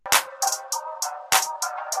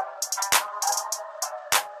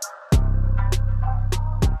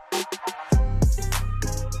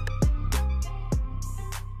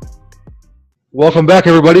Welcome back,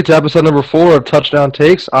 everybody, to episode number 4 of Touchdown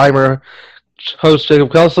Takes. I'm your host, Jacob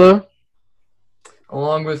Kelso.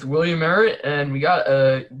 Along with William Merritt, and we got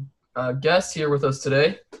a guest here with us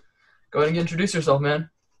today. Go ahead and introduce yourself, man.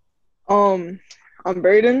 I'm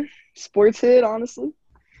Braden, sports head, honestly.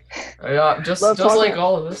 Yeah, just like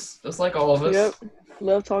all of us. Just like all of us. Yep,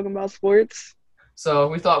 love talking about sports. So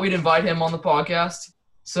we thought we'd invite him on the podcast.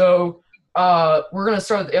 So we're going to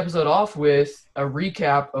start the episode off with a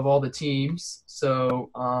recap of all the teams. So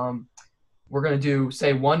we're going to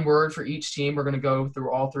say one word for each team. We're going to go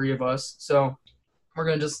through all three of us. So we're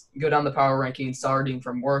going to just go down the power rankings, starting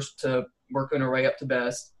from worst to working our way up to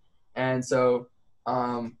best. And so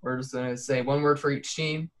we're just going to say one word for each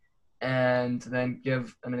team and then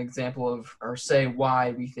give an example of or say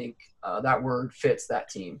why we think that word fits that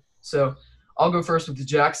team. So I'll go first with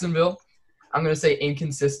Jacksonville. I'm going to say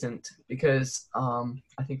inconsistent because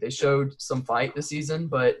I think they showed some fight this season,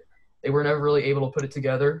 but they were never really able to put it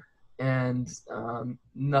together, and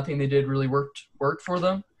nothing they did really worked for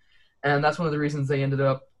them. And that's one of the reasons they ended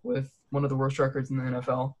up with one of the worst records in the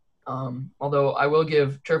NFL. Although I will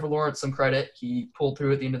give Trevor Lawrence some credit. He pulled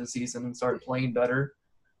through at the end of the season and started playing better.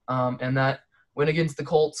 And that win against the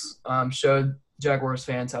Colts showed Jaguars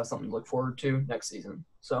fans have something to look forward to next season.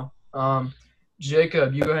 So,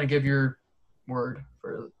 Jacob, you go ahead and give your word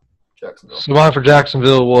for Jacksonville. So mine for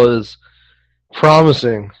Jacksonville was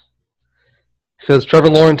promising because Trevor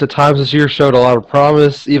Lawrence at times this year showed a lot of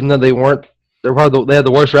promise, even though they had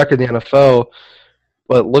the worst record in the NFL.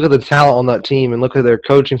 But look at the talent on that team and look at their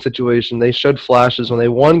coaching situation. They showed flashes. When they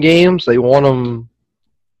won games, they won them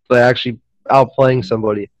by actually outplaying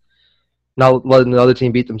somebody, not letting the other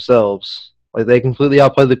team beat themselves. Like they completely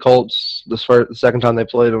outplayed the Colts the second time they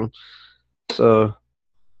played them. So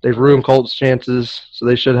they've ruined Colts' chances. So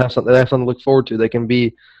they should have something. They have something to look forward to. They can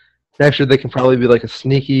be next year. They can probably be like a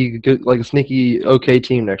sneaky okay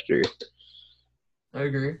team next year. I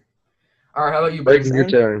agree. All right, how about you, Breaking your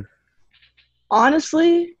turn.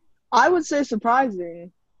 Honestly, I would say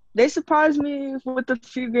surprising. They surprised me with a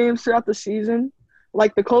few games throughout the season.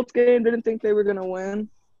 Like the Colts game, didn't think they were going to win.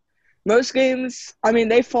 Most games, I mean,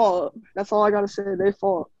 they fought. That's all I got to say. They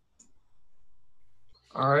fought.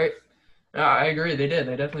 All right. Yeah, I agree. They did.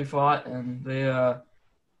 They definitely fought, and they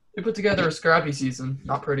put together a scrappy season.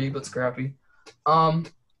 Not pretty, but scrappy.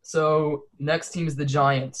 So next team is the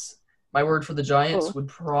Giants. My word for the Giants would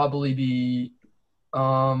probably be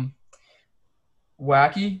wacky,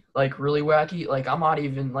 like really wacky. Like I'm not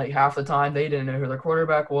even like half the time they didn't know who their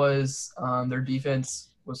quarterback was. Their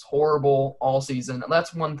defense was horrible all season. And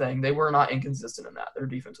that's one thing. They were not inconsistent in that. Their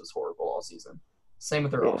defense was horrible all season. Same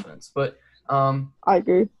with their offense. But I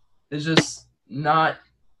agree. It's just not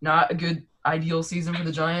a good ideal season for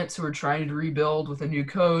the Giants, who are trying to rebuild with a new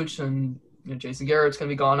coach, and Jason Garrett's going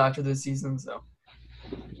to be gone after this season. So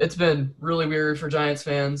it's been really weird for Giants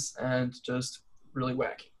fans and just really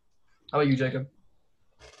wacky. How about you, Jacob?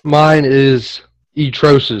 Mine is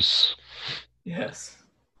atrocious. Yes.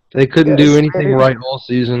 They couldn't do anything right all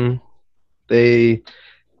season. They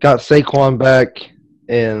got Saquon back,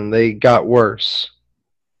 and they got worse,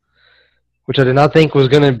 which I did not think was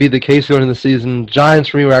going to be the case going into the season. Giants,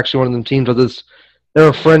 for me, were actually one of them teams with this. They're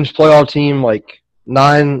a fringe playoff team, like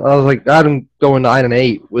 9. I was like, I had them going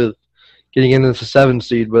 9-8 with getting into the 7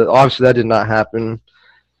 seed, but obviously that did not happen.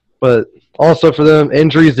 But also for them,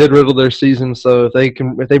 injuries did riddle their season. So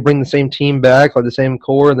if they bring the same team back, like the same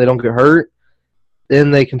core, and they don't get hurt,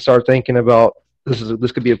 then they can start thinking about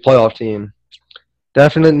this could be a playoff team.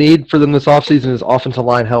 Definite need for them this offseason is offensive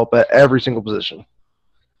line help at every single position.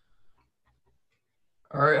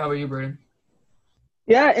 All right, how about you, Braden?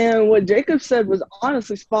 Yeah, and what Jacob said was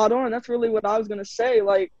honestly spot on. That's really what I was going to say.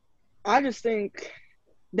 Like, I just think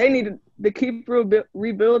they need to keep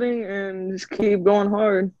rebuilding and just keep going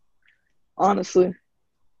hard, honestly.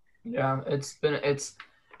 Yeah,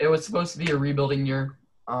 it was supposed to be a rebuilding year,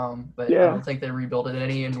 but I don't think they rebuilt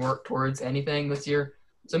any and worked towards anything this year.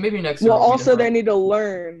 So maybe next year. Well, also they need to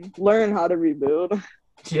learn how to rebuild.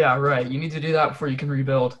 Yeah, right. You need to do that before you can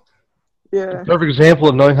rebuild. Yeah. A perfect example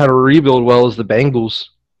of knowing how to rebuild well is the Bengals.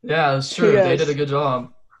 Yeah, that's true. Yes. They did a good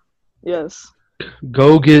job. Yes.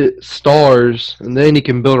 Go get stars, and then you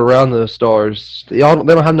can build around those stars. They don't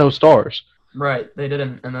have no stars. Right, they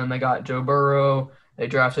didn't. And then they got Joe Burrow. They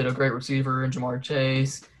drafted a great receiver in Jamar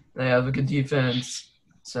Chase. They have a good defense.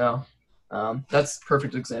 So that's a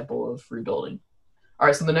perfect example of rebuilding. All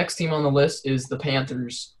right, so the next team on the list is the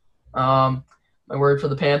Panthers. My word for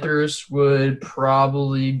the Panthers would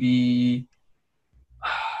probably be,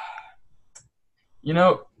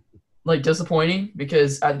 disappointing,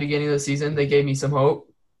 because at the beginning of the season they gave me some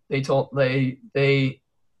hope. They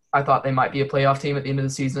I thought they might be a playoff team at the end of the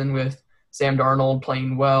season with Sam Darnold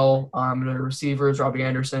playing well, their receivers, Robbie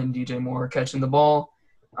Anderson, DJ Moore catching the ball,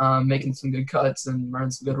 making some good cuts and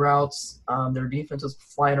running some good routes. Their defense was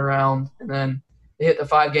flying around, and then they hit the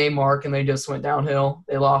 5-game mark and they just went downhill.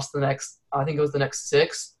 They lost the next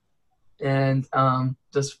 6, and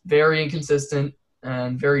just very inconsistent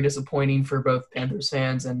and very disappointing for both Panthers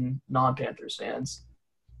fans and non-Panthers fans.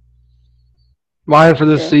 Mine for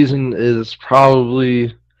this season is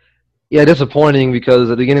probably disappointing because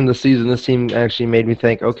at the beginning of the season, this team actually made me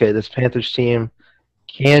think, okay, this Panthers team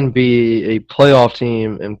can be a playoff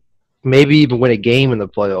team and maybe even win a game in the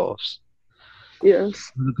playoffs.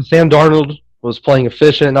 Yes. Sam Darnold was playing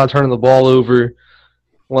efficient, not turning the ball over.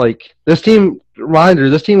 Like, this team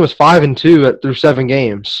was 5-2 through 7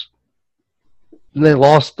 games. And they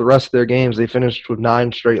lost the rest of their games. They finished with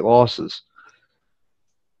 9 straight losses.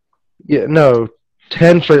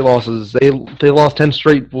 10 straight losses. They lost 10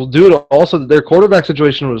 straight. Well, due to also their quarterback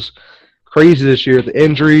situation was crazy this year. The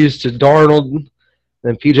injuries to Darnold,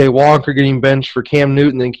 then P.J. Walker getting benched for Cam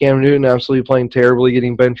Newton, then Cam Newton absolutely playing terribly,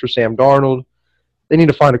 getting benched for Sam Darnold. They need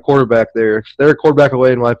to find a quarterback there. They're a quarterback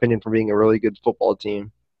away, in my opinion, from being a really good football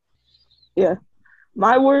team. Yeah.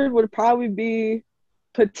 My word would probably be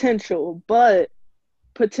potential, but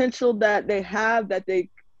potential that they have that they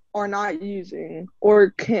are not using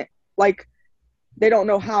or can't, like, they don't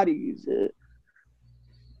know how to use it.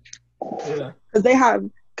 Yeah.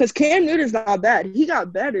 Because Cam Newton's not bad. He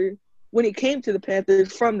got better when he came to the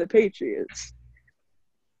Panthers from the Patriots.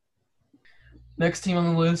 Next team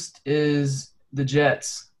on the list is the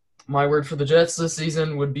Jets. My word for the Jets this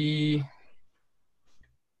season would be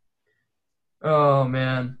 – oh,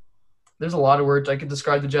 man. There's a lot of words I could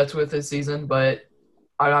describe the Jets with this season, but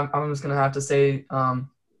I'm just going to have to say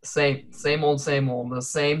same old. The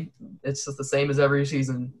same. It's just the same as every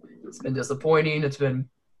season. It's been disappointing. It's been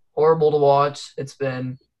horrible to watch. It's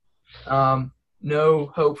been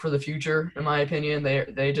no hope for the future, in my opinion.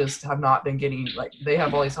 They just have not been getting – they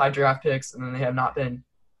have all these high draft picks, and then they have not been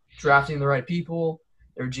drafting the right people.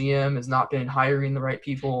 Their GM has not been hiring the right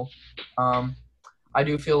people. I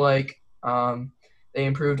do feel like they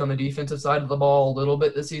improved on the defensive side of the ball a little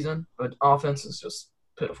bit this season, but offense is just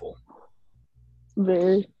pitiful.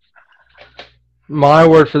 Very. My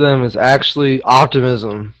word for them is actually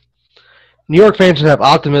optimism. New York fans should have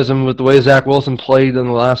optimism with the way Zach Wilson played in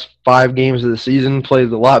the last 5 games of the season,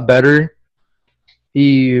 played a lot better.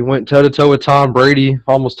 He went toe-to-toe with Tom Brady,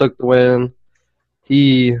 almost took the win.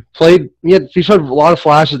 He showed a lot of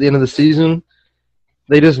flash at the end of the season.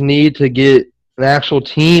 They just need to get an actual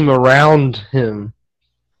team around him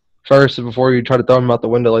first before you try to throw him out the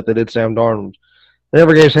window like they did Sam Darnold. They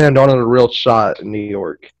never gave Sam Darnold a real shot in New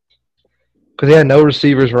York because he had no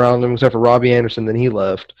receivers around him except for Robbie Anderson, then he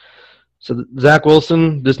left. So Zach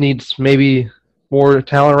Wilson just needs maybe more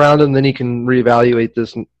talent around him, then he can reevaluate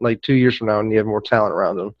this like 2 years from now and you have more talent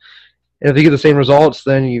around him. And if you get the same results,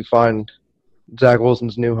 then you find Zach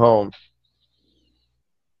Wilson's new home.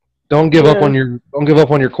 Don't give up on your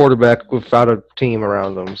quarterback without a team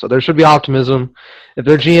around them. So there should be optimism. If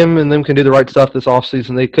their GM and them can do the right stuff this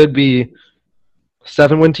offseason, they could be a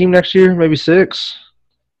 7-win team next year, maybe 6.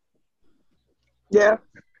 Yeah.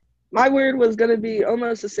 My word was going to be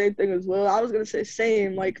almost the same thing as well. I was going to say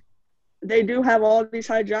same. Like, they do have all these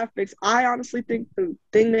high draft picks. I honestly think the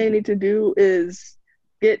thing they need to do is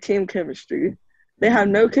get team chemistry. They have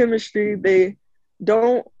no chemistry.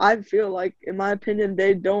 I feel like, in my opinion,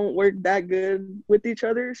 they don't work that good with each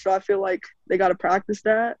other. So I feel like they got to practice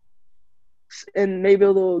that. And maybe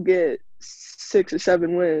they'll get 6 or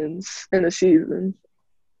 7 wins in a season.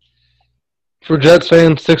 For Jets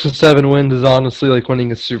fans, 6 or 7 wins is honestly like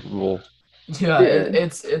winning a Super Bowl. Yeah.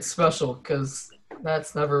 It's special because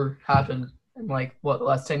that's never happened in the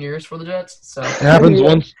last 10 years for the Jets. So it happens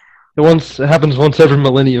It happens once every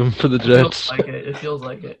millennium for the Jets. It feels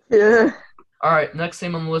like it. Yeah. All right, next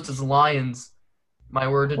name on the list is Lions. My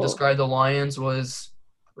word to describe the Lions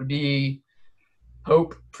would be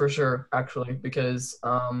hope for sure, actually, because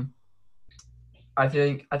I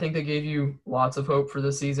think they gave you lots of hope for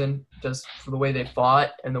this season, just for the way they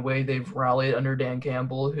fought and the way they've rallied under Dan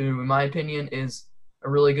Campbell, who, in my opinion, is a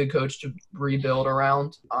really good coach to rebuild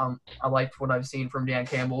around. I like what I've seen from Dan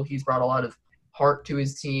Campbell. He's brought a lot of heart to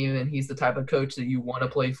his team, and he's the type of coach that you want to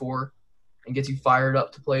play for and gets you fired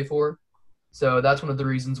up to play for. So that's one of the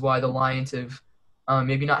reasons why the Lions have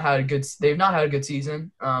they've not had a good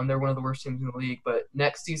season. They're one of the worst teams in the league, but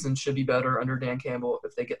next season should be better under Dan Campbell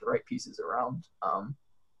if they get the right pieces around.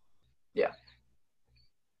 Yeah.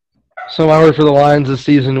 So my word for the Lions this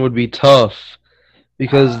season would be tough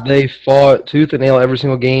because they fought tooth and nail every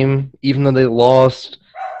single game, even though they lost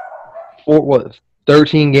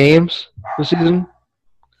 13 games this season.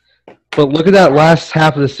 But look at that last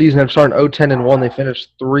half of the season. They're starting 0-10-1. They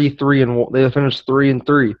finished 3-3 They finished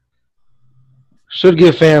 3-3. Should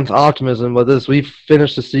give fans optimism. But we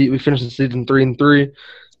finished the season 3-3.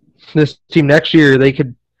 This team next year they get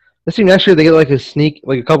like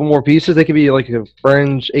a couple more pieces. They could be like a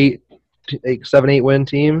fringe 7-8 win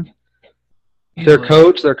team. Their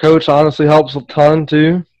coach honestly helps a ton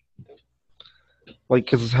too. Like,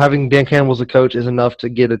 because having Dan Campbell as a coach is enough to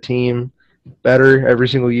get a team better every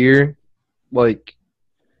single year. Like,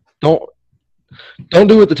 don't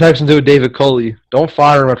do what the Texans do with David Culley. Don't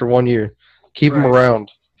fire him after 1 year. Keep him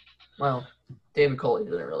around. Well, David Culley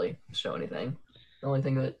didn't really show anything. The only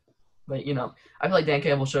thing but I feel like Dan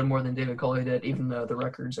Campbell showed more than David Culley did, even though the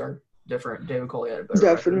records are different. David Culley had a better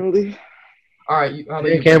Definitely. record. All right.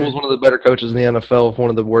 Dan Campbell's one of the better coaches in the NFL, one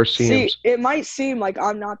of the worst teams. See, it might seem like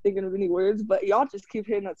I'm not thinking of any words, but y'all just keep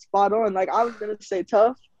hitting that spot on. Like, I was going to say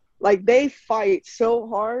tough. Like, they fight so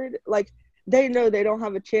hard. Like, they know they don't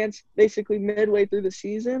have a chance basically midway through the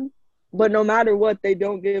season, but no matter what, they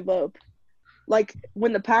don't give up. Like,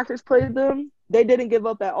 when the Packers played them, they didn't give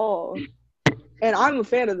up at all. And I'm a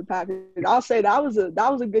fan of the Packers. I'll say that was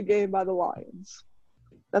a good game by the Lions.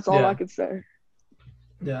 That's all I can say.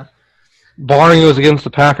 Yeah. Barring it was against the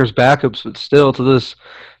Packers backups, but still to this,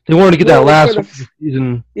 they wanted to get that last one of the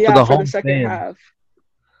season for the home second fans. Half.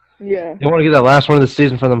 Yeah. They want to get that last one of the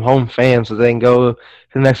season for them home fans so they can go to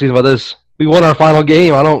the next season by this. We won our final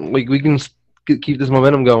game. We can keep this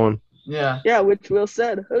momentum going. Yeah. Yeah, which Will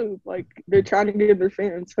said, hope. Like, they're trying to give their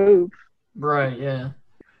fans hope. Right, yeah.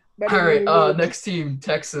 All right, next team,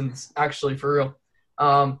 Texans, actually, for real.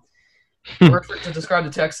 Word to describe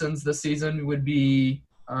the Texans this season would be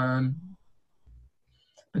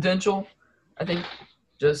potential. I think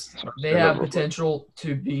just they have potential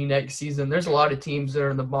to be next season. There's a lot of teams that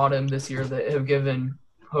are in the bottom this year that have given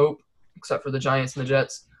hope, except for the Giants and the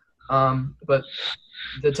Jets. But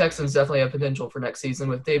the Texans definitely have potential for next season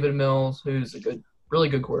with David Mills, who's a really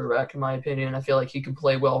good quarterback in my opinion. I feel like he can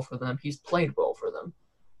play well for them. He's played well for them.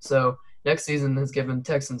 So next season has given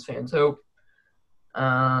Texans fans hope.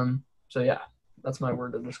 So yeah, that's my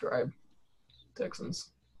word to describe Texans.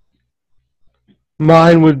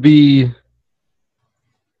 Mine would be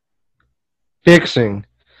fixing.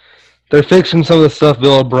 They're fixing some of the stuff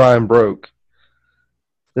Bill O'Brien broke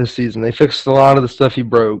this season. They fixed a lot of the stuff he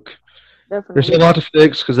broke. Definitely. There's a lot to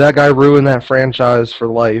fix because that guy ruined that franchise for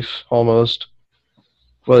life almost.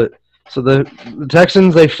 But so the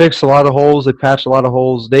Texans, they fixed a lot of holes. They patched a lot of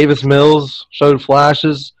holes. Davis Mills showed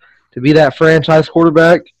flashes to be that franchise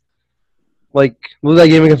quarterback. Like, look at that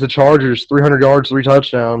game against the Chargers, 300 yards, 3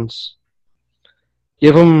 touchdowns.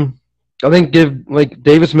 Give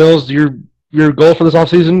Davis Mills your goal for this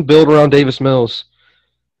offseason, build around Davis Mills.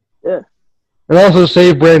 Yeah. And also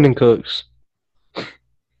save Brandon Cooks.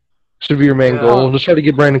 Should be your main goal. Just try to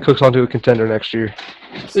get Brandon Cooks onto a contender next year.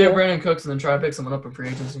 Save Brandon Cooks and then try to pick someone up in free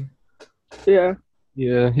agency. Yeah.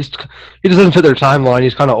 Yeah, he just doesn't fit their timeline.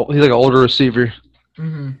 He's like an older receiver.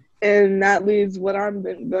 Mm-hmm. And that leads what I'm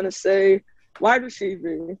going to say. Wide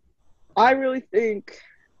receiver. I really think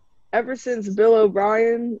ever since Bill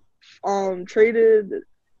O'Brien traded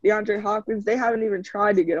DeAndre Hopkins, they haven't even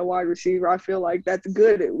tried to get a wide receiver. I feel like that's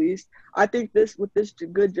good at least. I think with this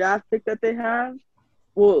good draft pick that they have,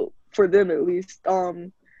 well, for them at least,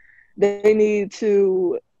 they need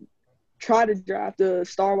to try to draft a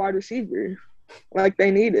star wide receiver. Like,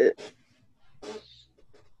 they need it.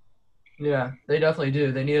 Yeah, they definitely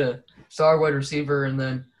do. They need a star wide receiver and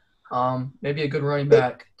then maybe a good running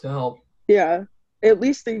back to help. Yeah, at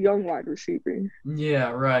least a young wide receiver.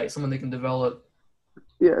 Yeah, right. Someone they can develop.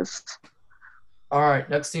 Yes. All right,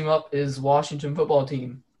 next team up is Washington football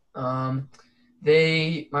team. My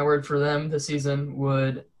word for them this season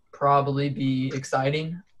would probably be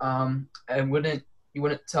exciting. You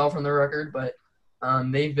wouldn't tell from their record, but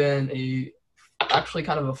they've been actually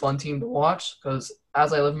kind of a fun team to watch because I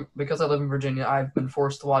live in Virginia, I've been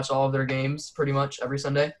forced to watch all of their games pretty much every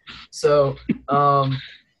Sunday. So, I've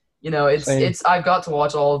got to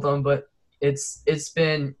watch all of them, but it's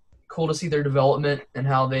been cool to see their development and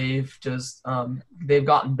how they've just they've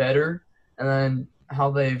gotten better, and then how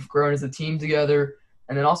they've grown as a team together,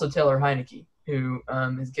 and then also Taylor Heineke, who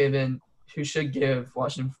should give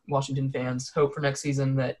Washington fans hope for next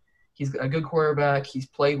season that he's a good quarterback. He's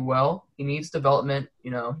played well. He needs development.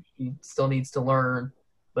 He still needs to learn,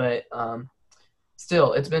 but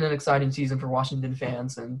still, it's been an exciting season for Washington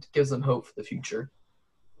fans and gives them hope for the future.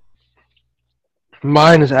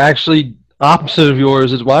 Mine is actually opposite of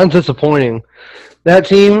yours. Mine's disappointing. That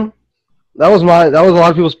team, that was a lot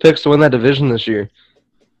of people's picks to win that division this year.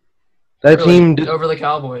 That Really? team did. Over the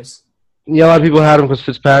Cowboys. Yeah, a lot of people had him because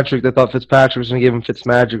Fitzpatrick. They thought Fitzpatrick was going to give him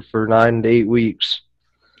Fitzmagic for 9 to 8 weeks.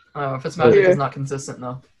 Fitzmagic Yeah. is not consistent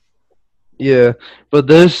though. Yeah, but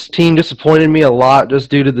this team disappointed me a lot just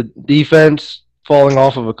due to the defense falling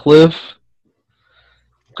off of a cliff.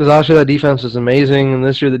 Because last year that defense was amazing, and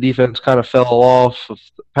this year the defense kind of fell off. Of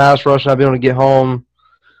pass rush, not being able to get home.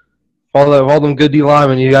 All them good D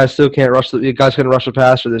linemen, you guys still can't rush. You guys couldn't rush the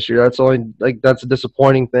passer this year. That's a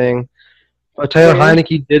disappointing thing. But Taylor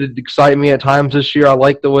Heineke did excite me at times this year. I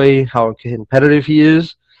like the way how competitive he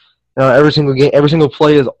is. Every single game, every single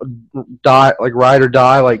play is ride or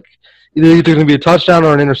die. Like either going to be a touchdown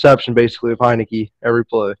or an interception, basically, of Heineke every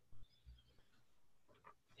play.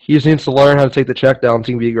 He just needs to learn how to take the check down so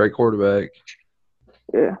he can be a great quarterback.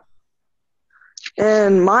 Yeah.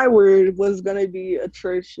 And my word was going to be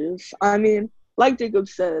atrocious. I mean, like Jacob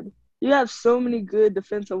said, you have so many good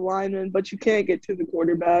defensive linemen, but you can't get to the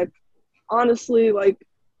quarterback. Honestly,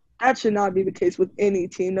 that should not be the case with any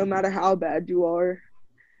team, no matter how bad you are.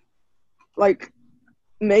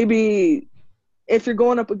 Maybe if you're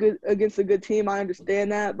going up against a good team, I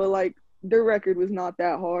understand that, but, their record was not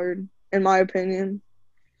that hard, in my opinion.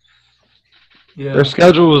 Yeah. Their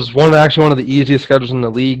schedule was one of the easiest schedules in the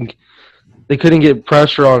league. They couldn't get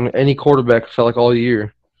pressure on any quarterback, felt like, all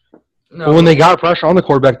year. No, But when they got pressure on the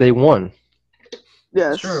quarterback, they won.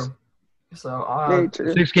 Yes. it's true. So Very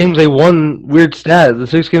true. 6 games they won, weird stat. The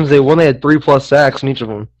 6 games they won, they had 3+ sacks in each of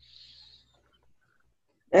them.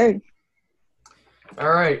 Hey,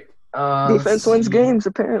 all right. defense wins games,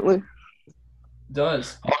 apparently.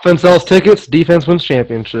 Does. Offense sells tickets, defense wins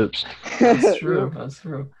championships. That's true. That's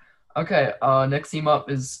true. Okay. Next team up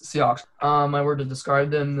is Seahawks. My word to describe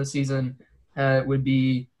them this season would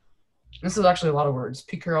be. This is actually a lot of words.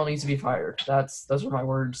 Pete Carroll needs to be fired. Those are my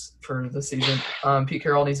words for this season. Pete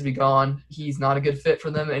Carroll needs to be gone. He's not a good fit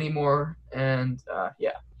for them anymore. And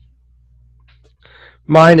yeah.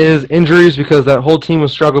 Mine is injuries because that whole team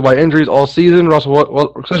was struggled by injuries all season.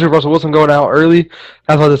 Especially Russell Wilson going out early.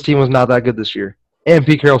 That's why this team was not that good this year. And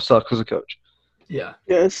Pete Carroll sucks as a coach. Yeah.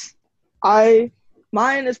 Yes.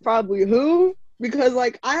 Mine is probably who? Because,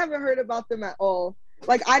 I haven't heard about them at all.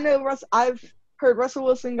 I know I've heard Russell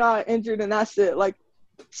Wilson got injured and that's it.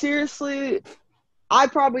 Seriously, I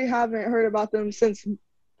probably haven't heard about them since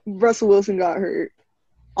Russell Wilson got hurt.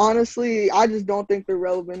 Honestly, I just don't think they're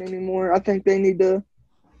relevant anymore. I think they need to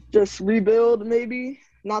just rebuild, maybe.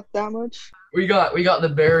 Not that much. We got the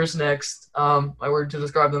Bears next. My word to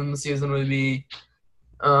describe them this season would be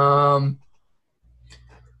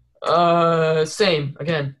same.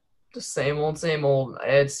 Again, just same old.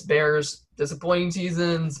 It's Bears disappointing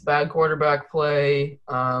seasons, bad quarterback play,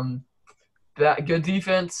 good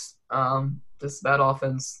defense, just bad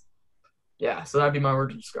offense. Yeah, so that'd be my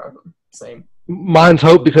word to describe them. Same. Mine's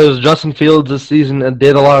hope because Justin Fields this season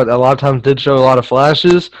did a lot of times did show a lot of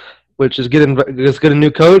flashes, which is get a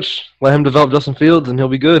new coach, let him develop Justin Fields, and he'll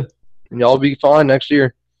be good, and y'all be fine next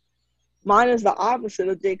year. Mine is the opposite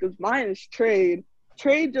of Jacob's. Mine is trade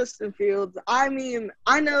Justin Fields. I mean,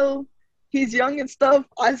 I know he's young and stuff.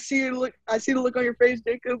 I see the look on your face,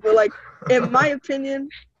 Jacob. But in my opinion,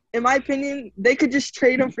 they could just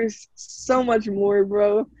trade him for so much more,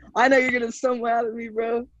 bro. I know you're gonna sum out of me,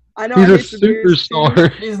 bro. I know He's a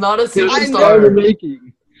superstar. He's not a In superstar.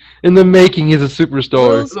 the making, he's a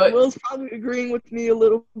superstar. Will's probably agreeing with me a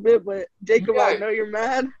little bit, but Jacob, I know you're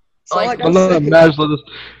mad. So I'm not mad.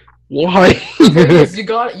 Why? you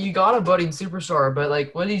got a budding superstar,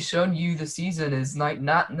 but what he's shown you this season is not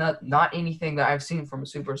anything that I've seen from a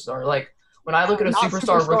superstar. When I look at a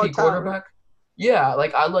superstar rookie quarterback, yeah,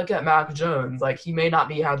 I look at Mac Jones. He may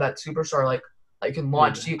not have that superstar can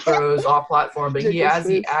launch deep throws off platform, but he has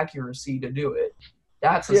the accuracy to do it.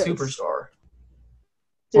 That's a superstar.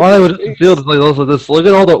 Why would it feel like this? Look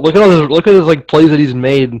at his plays that he's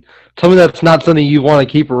made. Tell me that's not something you want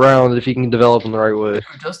to keep around if he can develop in the right way.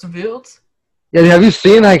 Justin Fields? Yeah, have you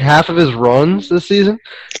seen half of his runs this season?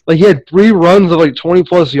 He had 3 runs of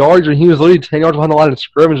 20+ yards, and he was literally 10 yards behind the line of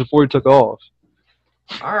scrimmage before he took off.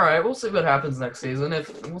 All right, we'll see what happens next season.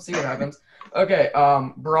 We'll see what happens. Okay,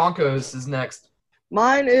 Broncos is next.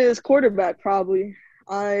 Mine is quarterback, probably.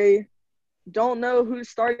 I don't know who's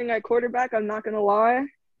starting at quarterback, I'm not going to lie.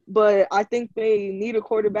 But I think they need a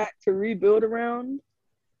quarterback to rebuild around.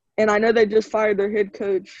 And I know they just fired their head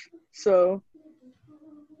coach. So,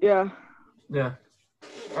 yeah. Yeah.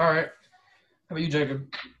 All right. How about you,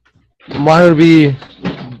 Jacob? Mine would be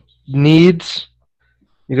needs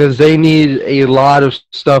because they need a lot of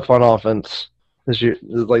stuff on offense this year.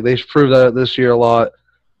 They've proved that this year a lot.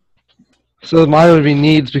 So mine would be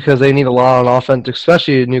needs because they need a lot on offense,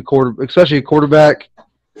 especially a quarterback.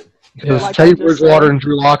 Because Like Teddy I just Bridgewater said. and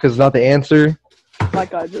Drew Lock is not the answer.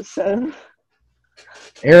 Like I just said.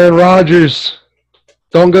 Aaron Rodgers,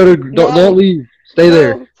 don't No. leave. Stay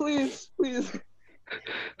there. No, please.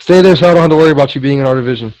 Stay there so I don't have to worry about you being in our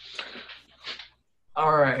division.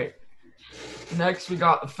 All right. Next, we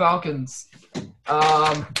got the Falcons.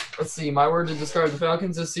 Let's see. My word to describe the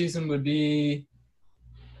Falcons this season would be,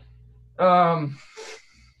 no,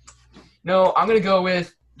 I'm gonna go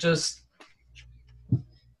with just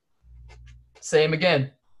same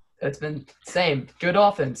again. It's been same. Good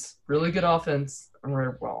offense, really good offense.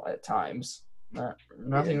 Well, at times,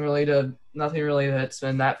 nothing really that's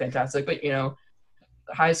been that fantastic. But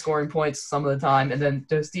high scoring points some of the time, and then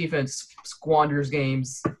this defense squanders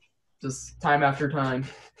games just time after time.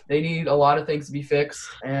 They need a lot of things to be fixed,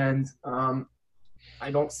 and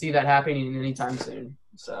I don't see that happening anytime soon.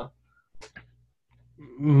 So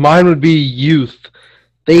Mine would be youth.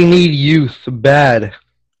 They need youth bad.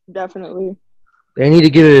 Definitely. They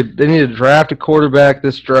need to draft a quarterback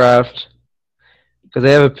this draft because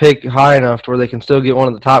they have a pick high enough to where they can still get one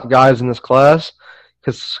of the top guys in this class.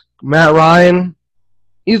 Because Matt Ryan,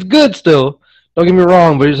 he's good still. Don't get me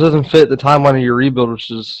wrong, but he just doesn't fit the timeline of your rebuild,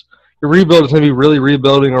 which is your rebuild is going to be really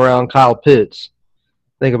rebuilding around Kyle Pitts.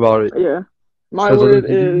 Think about it. Yeah. My word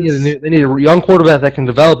is They need a young quarterback that can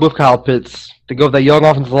develop with Kyle Pitts to go with that young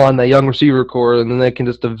offensive line, that young receiver core, and then they can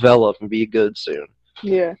just develop and be good soon.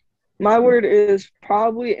 Yeah. My word is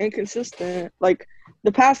probably inconsistent. Like,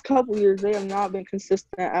 the past couple years, they have not been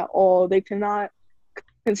consistent at all. They cannot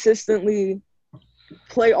consistently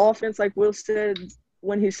play offense like Will said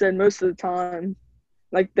when he said most of the time.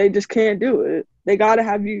 Like, they just can't do it. They got to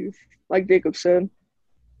have youth, like Jacob said.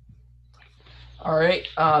 all right.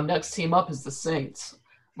 Next team up is the Saints.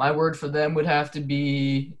 My word for them would have to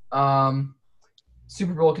be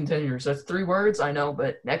Super Bowl contenders. That's 3 words, I know,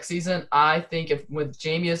 but next season, I think if with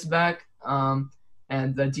Jameis back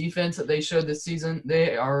and the defense that they showed this season,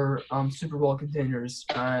 they are Super Bowl contenders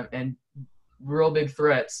and real big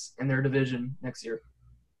threats in their division next year.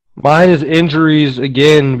 Mine is injuries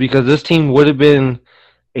again because this team would have been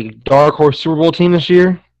a dark horse Super Bowl team this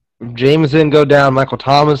year. If James didn't go down, Michael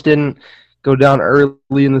Thomas didn't go down early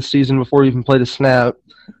in the season before he even played a snap.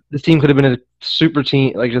 This team could have been a super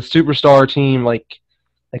team, like a superstar team, like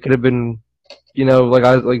that could have been,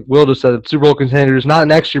 like Will just said, Super Bowl contenders, not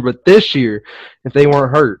next year, but this year, if they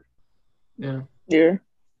weren't hurt. Yeah. Yeah.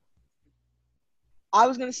 I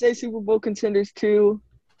was going to say Super Bowl contenders too,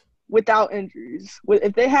 without injuries.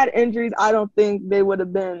 If they had injuries, I don't think they would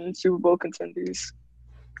have been Super Bowl contenders.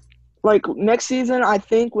 Like, next season, I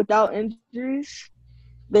think without injuries,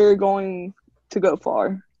 they're going to go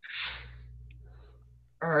far.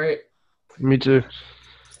 All right. Me too.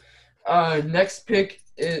 Next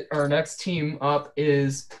team up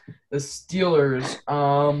is the Steelers.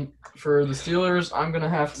 For the Steelers, I'm gonna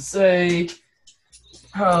have to say,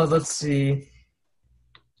 let's see,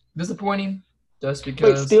 disappointing, just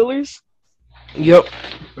because. Wait, Steelers? Yep.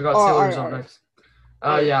 We got Steelers all up right. next.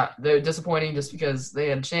 Yeah, they're disappointing just because they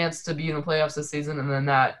had a chance to be in the playoffs this season, and then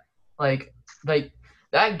that game,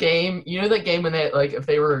 that game when they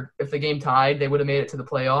if the game tied, they would have made it to the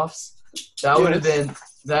playoffs. That would have been.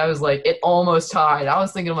 That was it almost tied. I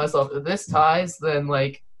was thinking to myself, if this ties, then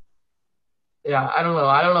yeah, I don't know.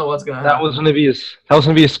 I don't know what's gonna happen. That was gonna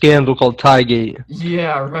be a scandal called Tiegate.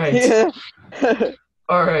 Yeah, right. Yeah.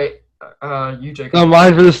 All right, you Jacob. Now,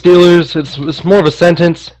 mine for the Steelers, it's more of a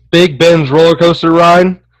sentence. Big Ben's roller coaster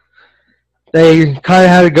ride. They kind of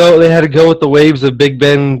had to go with the waves of Big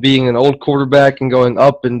Ben being an old quarterback and going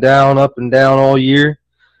up and down all year,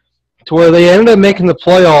 to where they ended up making the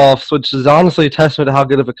playoffs, which is honestly a testament to how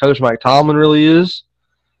good of a coach Mike Tomlin really is,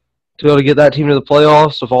 to be able to get that team to the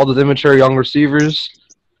playoffs with all those immature young receivers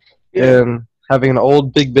and having an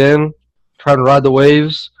old Big Ben trying to ride the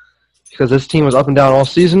waves, because this team was up and down all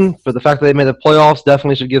season. But the fact that they made the playoffs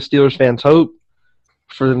definitely should give Steelers fans hope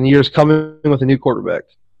for the years coming with a new quarterback.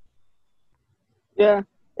 Yeah.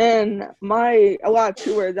 And I got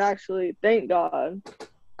 2 words, actually. Thank God.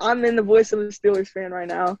 I'm in the voice of a Steelers fan right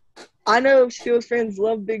now. I know Steelers fans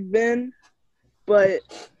love Big Ben, but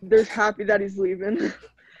they're happy that he's leaving.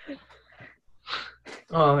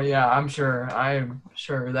 Oh yeah, I'm sure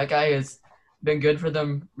that guy has been good for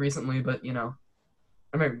them recently, but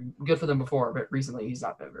I mean, good for them before, but recently he's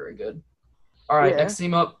not been very good. All right, Next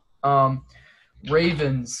team up,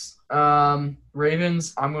 Ravens.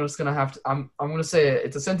 Ravens. I'm gonna say it.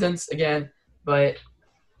 It's a sentence again, but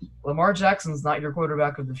Lamar Jackson's not your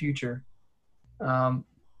quarterback of the future. I'm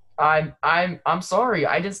sorry.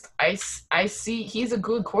 I see he's a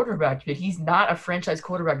good quarterback, but he's not a franchise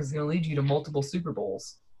quarterback that's going to lead you to multiple Super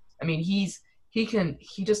Bowls. I mean, he's he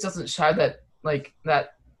just doesn't have that.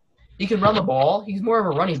 He can run the ball. He's more of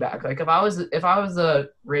a running back. Like if I was the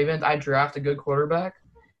Ravens, I'd draft a good quarterback,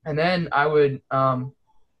 and then I would turn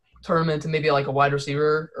him into maybe like a wide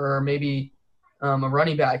receiver or maybe a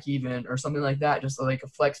running back even or something like that, just like a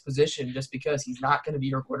flex position, just because he's not going to be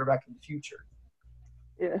your quarterback in the future.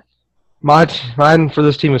 Yeah. Mine for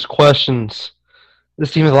this team is questions.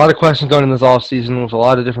 This team has a lot of questions going in this offseason with a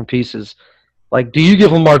lot of different pieces. Like, do you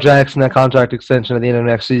give Lamar Jackson that contract extension at the end of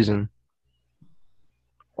next season?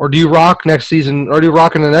 Or do you rock next season? Or do you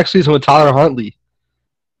rock in the next season with Tyler Huntley?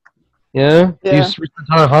 Yeah? Do you switch to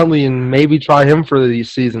Tyler Huntley and maybe try him for the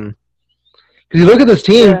season? Because you look at this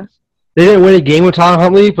team, they didn't win a game with Tyler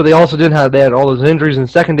Huntley, but they also they had all those injuries in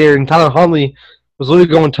secondary, and Tyler Huntley was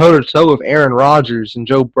literally going toe-to-toe with Aaron Rodgers and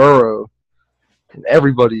Joe Burrow and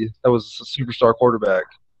everybody that was a superstar quarterback.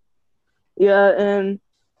 Yeah, and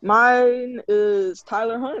mine is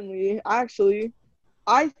Tyler Huntley. Actually,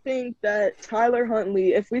 I think that Tyler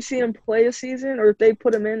Huntley, if we see him play a season or if they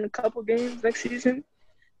put him in a couple games next season,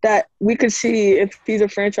 that we could see if he's a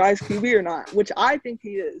franchise QB or not, which I think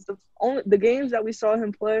he is. The games that we saw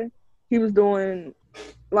him play, he was doing,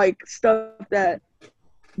 like, stuff that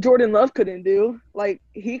Jordan Love couldn't do. Like,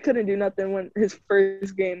 he couldn't do nothing when his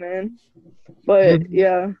first game in. But,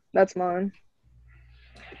 yeah, that's mine.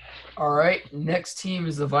 All right, next team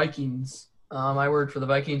is the Vikings. My word for the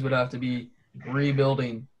Vikings would have to be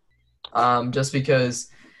rebuilding, just because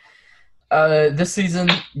this season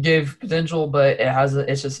gave potential, but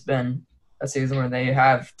it's just been a season where they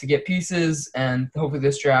have to get pieces, and hopefully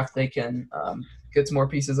this draft they can get some more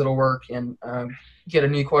pieces that'll work and get a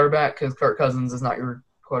new quarterback, because Kirk Cousins is not your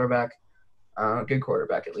quarterback, good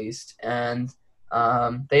quarterback at least. And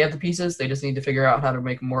they have the pieces. They just need to figure out how to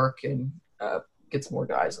make them work and get some more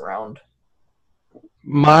guys around.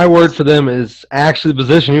 My word for them is actually the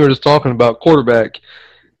position you were just talking about, quarterback.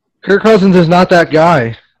 Kirk Cousins is not that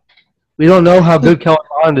guy. We don't know how good Kellen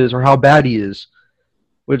Mond is or how bad he is,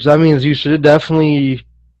 which that means you should definitely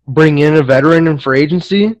bring in a veteran in free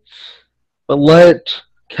agency, but let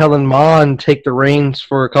Kellen Mond take the reins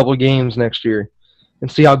for a couple of games next year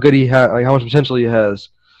and see how good he has, like how much potential he has.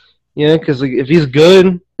 Yeah, because if he's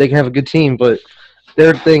good, they can have a good team. But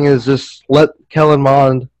their thing is just let Kellen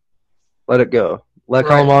Mond let it go. Let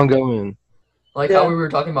Kellen Mond go in. Like how we were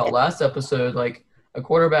talking about last episode, like a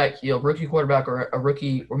quarterback, rookie quarterback or a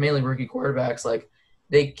rookie or mainly rookie quarterbacks, like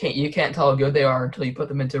you can't tell how good they are until you put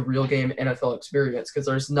them into real game NFL experience, because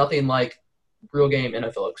there's nothing like real game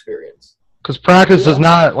NFL experience. Because practice does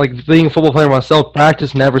not, like being a football player myself,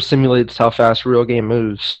 practice never simulates how fast real game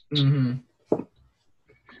moves. Mm-hmm.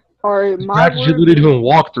 All right, practice you're literally doing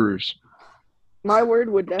walkthroughs. My word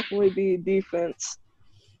would definitely be defense.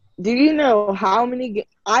 Do you know how many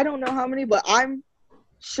I don't know how many, but I'm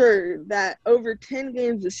sure that over 10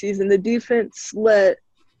 games this season, the defense let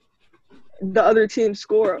the other team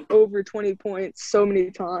score over 20 points so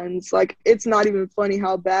many times. Like, it's not even funny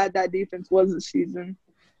how bad that defense was this season.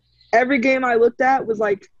 Every game I looked at was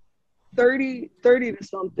like 30 to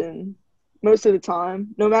something most of the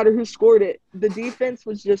time, no matter who scored it. The defense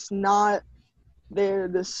was just not there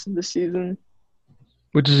this season.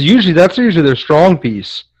 That's usually their strong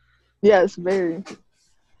piece. Yes, very.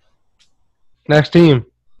 Next team.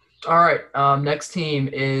 All right. Next team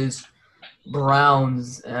is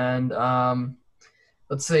Browns, and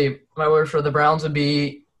let's see. My word for the Browns would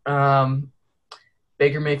be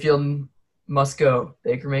Baker Mayfield must go.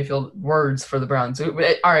 Baker Mayfield words for the Browns. All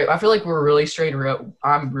right. I feel like I'm really straying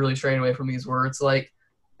away from these words. Like,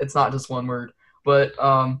 it's not just one word, but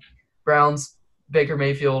Browns, Baker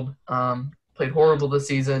Mayfield played horrible this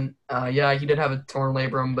season. Yeah, he did have a torn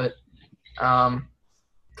labrum, but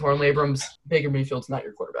torn labrums, Baker Mayfield's not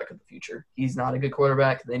your quarterback of the future. He's not a good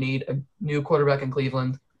quarterback. They need a new quarterback in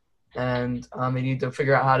Cleveland, and they need to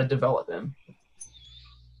figure out how to develop him.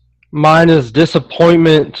 Mine is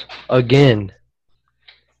disappointment again.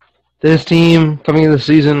 This team coming into the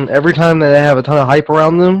season, every time that they have a ton of hype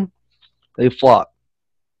around them, they flop.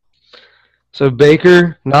 So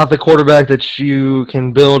Baker, not the quarterback that you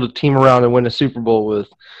can build a team around and win a Super Bowl with.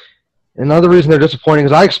 Another reason they're disappointing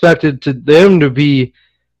is I expected them to be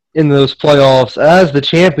in those playoffs as the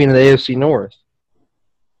champion of the AFC North.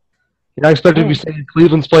 And I expected to be saying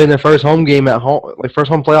Cleveland's playing their first home game at home, like first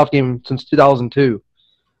home playoff game since 2002.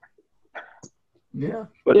 Yeah.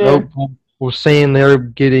 But nope, we're saying they're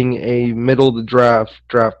getting a middle of the draft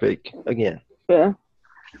pick again. Yeah.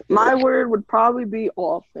 My word would probably be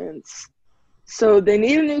offense. So they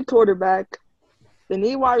need a new quarterback. They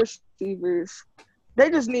need wide receivers. They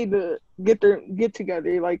just need to get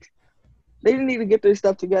together. Like, they need to get their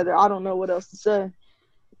stuff together. I don't know what else to say.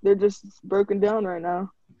 they're just broken down right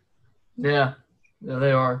now. Yeah,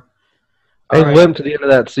 they are. They All right. limped to the end of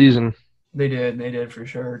that season. They did for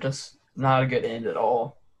sure. Just not a good end at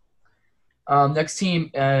all. Next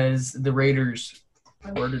team is the Raiders.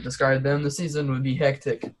 If I were to describe them, the season would be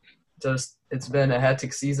hectic. It's been a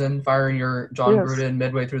hectic season. Firing your John Gruden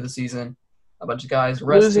midway through the season. A bunch of guys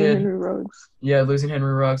arrested. Losing Henry Ruggs. Yeah, losing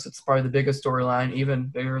Henry Ruggs. It's probably the biggest storyline, even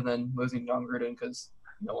bigger than losing John Gruden because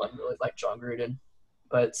no one really liked John Gruden.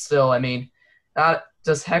 But still, I mean, that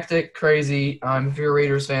just hectic, crazy. If you're a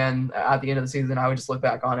Raiders fan, at the end of the season, I would just look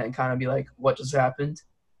back on it and kind of be like, what just happened?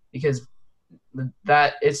 Because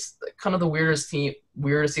that it's kind of the weirdest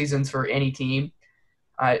seasons for any team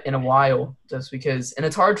in a while, just because, and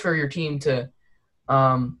it's hard for your team to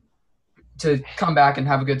come back and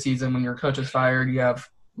have a good season when your coach is fired. You have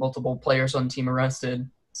multiple players on the team arrested,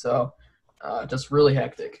 so just really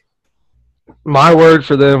hectic. My word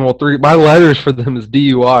for them, my letters for them is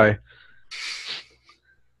DUI.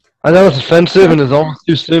 I know it's offensive and it's almost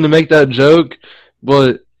too soon to make that joke,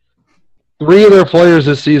 but 3 of their players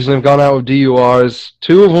this season have gone out with DUIs.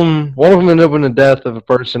 One of them ended up in the death of a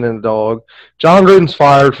person and a dog. John Gruden's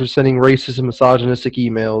fired for sending racist and misogynistic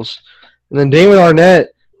emails. And then Damon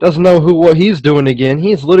Arnett doesn't know what he's doing again.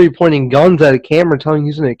 He's literally pointing guns at a camera telling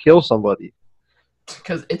he's going to kill somebody.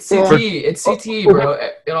 Because it's CT. It's CT, bro.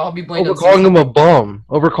 It'll all be blamed on CT. Calling him a bum.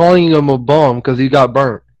 Calling him a bum because he got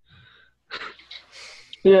burnt.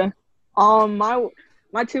 Yeah.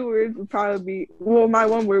 My 2 words would probably be, my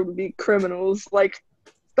 1 word would be criminals. Like,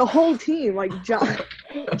 the whole team, like John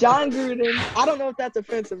Gruden. I don't know if that's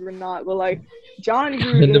offensive or not, but like John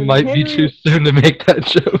Gruden. And it might be too soon to make that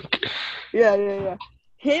joke. Yeah.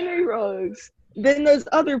 Henry Ruggs. Then those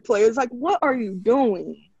other players, like, what are you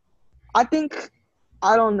doing? I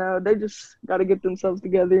don't know. They just got to get themselves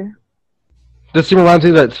together. This team reminds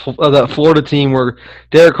me of that Florida team where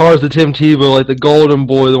Derek Carr's the Tim Tebow, like the golden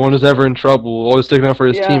boy, the one who's ever in trouble, always sticking up for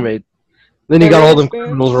his teammate. Then you got all them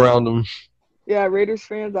criminals around him. Yeah, Raiders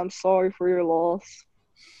fans, I'm sorry for your loss.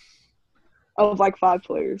 Of like 5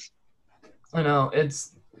 players. I know.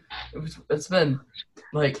 It's been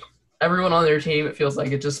like everyone on their team, it feels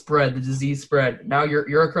like it just spread. The disease spread. Now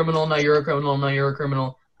you're a criminal. Now you're a criminal. Now you're a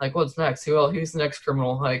criminal. Like, what's next? Who's the next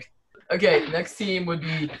criminal? Like, okay, next team would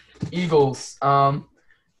be Eagles.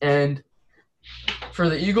 And for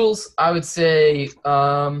the Eagles, I would say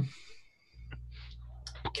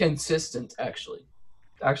consistent. Actually,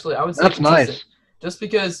 I would say that's consistent. Nice. Just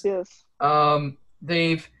because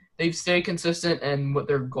they've stayed consistent in what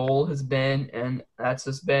their goal has been, and that's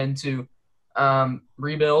just been to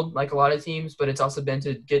rebuild like a lot of teams, but it's also been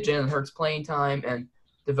to get Jalen Hurts playing time and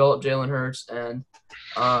develop Jalen Hurts and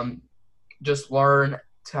just learn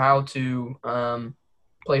how to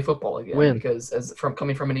play football again. Because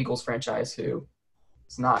coming from an Eagles franchise who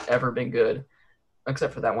has not ever been good,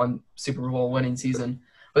 except for that one Super Bowl winning season.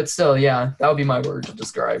 But still, yeah, that would be my word to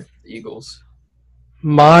describe the Eagles.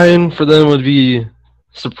 Mine for them would be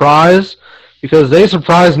surprise, because they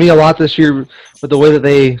surprised me a lot this year with the way that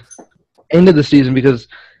they ended the season, because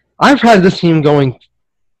I've had this team going,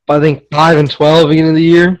 I think, 5-12 beginning of the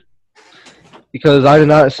year, because I did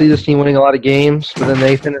not see this team winning a lot of games, but then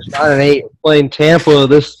they finished 9-8 playing Tampa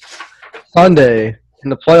this Sunday in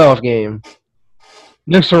the playoff game.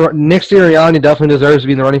 Nick Sirianni definitely deserves to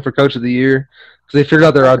be in the running for Coach of the Year because they figured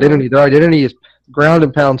out their identity. Their identity is ground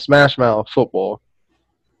and pound, smash mouth football.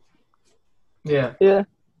 Yeah. Yeah.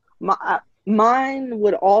 Mine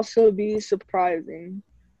would also be surprising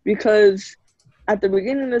because at the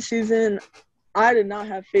beginning of the season, I did not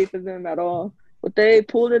have faith in them at all. But they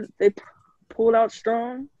pulled out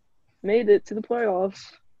strong, made it to the playoffs.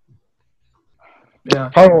 Yeah.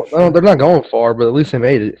 They're not going far, but at least they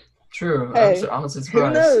made it. True. Hey, I'm honestly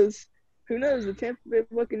surprised. Who knows? The Tampa Bay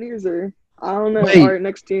Buccaneers are, I don't know. Wait. All right,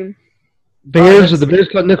 next team. Bears, the Bears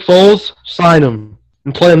cut Nick Foles, sign him,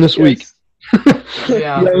 and play him this week.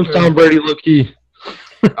 Yeah. Tom Brady low-key.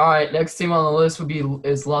 All right, next team on the list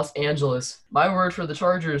is Los Angeles. My word for the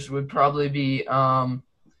Chargers would probably be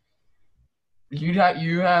you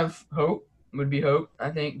have hope. Would be hope, I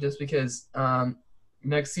think, just because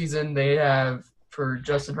next season they have for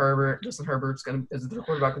Justin Herbert. Justin Herbert's is the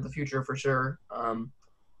quarterback of the future for sure. That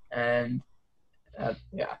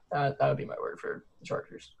would be my word for the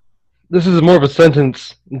Chargers. This is more of a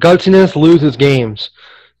sentence. Gutsiness loses games.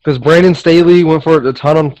 Because Brandon Staley went for it a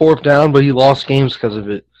ton on 4th down, but he lost games because of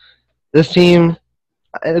it. This team,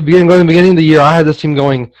 at the beginning of the year, I had this team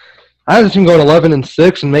going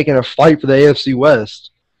 11-6 and making a fight for the AFC West.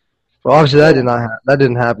 But obviously that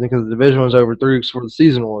didn't happen because the division was over 3 weeks before the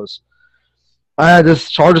season was. I had this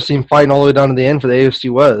Chargers team fighting all the way down to the end for the AFC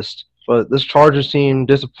West. But this Chargers team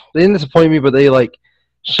they didn't disappoint me, but they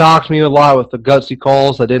shocked me a lot with the gutsy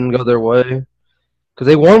calls that didn't go their way. Because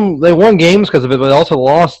they won games because of it, but they also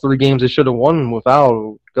lost 3 games they should have won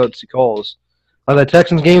without gutsy calls. Like the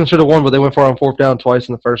Texans game should have won, but they went for it on 4th down twice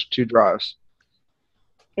in the first 2 drives.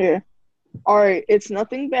 Yeah. All right, it's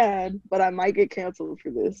nothing bad, but I might get canceled for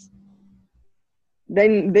this. They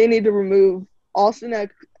need to remove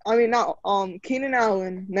Keenan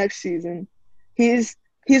Allen next season. He's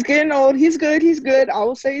getting old. He's good. I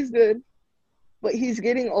will say he's good, but he's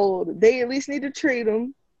getting old. They at least need to trade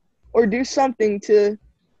him or do something to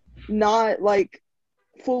not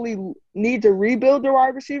fully need to rebuild their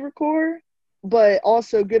wide receiver core, but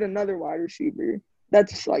also get another wide receiver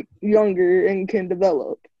that's younger and can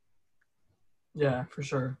develop. Yeah, for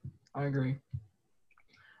sure. I agree.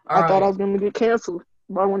 I thought I was going to get canceled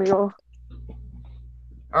by one of y'all.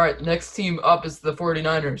 All right, next team up is the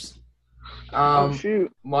 49ers. Oh, shoot.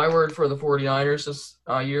 My word for the 49ers this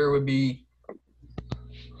year would be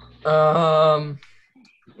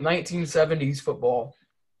 1970s football.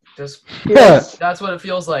 Just that's what it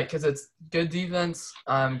feels like because it's good defense,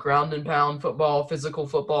 ground and pound football, physical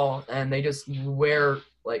football, and they just wear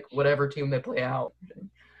whatever team they play out.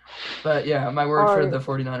 But yeah, my word for the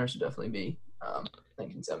 49ers would definitely be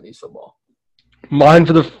 1970s football. Mine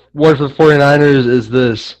for the word for the 49ers is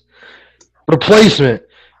this. Replacement.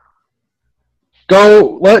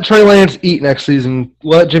 Go let Trey Lance eat next season.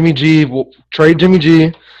 Let trade Jimmy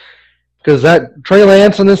G. Because that Trey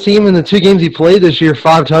Lance on this team in the 2 games he played this year,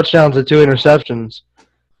 5 touchdowns and 2 interceptions.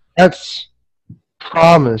 That's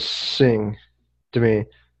promising to me.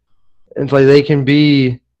 It's they can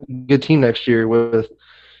be a good team next year with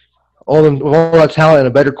all that talent and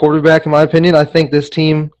a better quarterback, in my opinion. I think this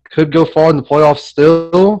team could go far in the playoffs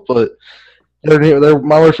still, but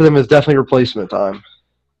my word for them is definitely replacement time.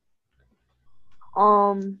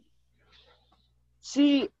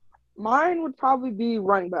 See, mine would probably be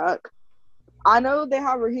running back. I know they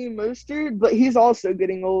have Raheem Mostert, but he's also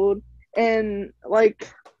getting old. And, I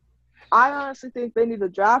honestly think they need to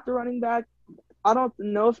draft a running back. I don't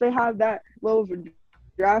know if they have that low of a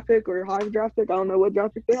draft pick or high draft pick. I don't know what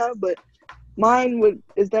draft pick they have, but mine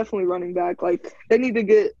is definitely running back. They need to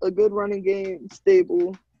get a good running game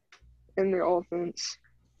stable in their offense.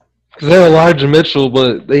 Because they have Elijah Mitchell,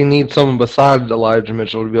 but they need someone besides Elijah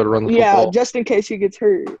Mitchell to be able to run the football. Yeah, just in case he gets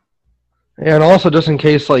hurt. Yeah, and also just in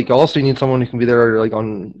case, also you need someone who can be there,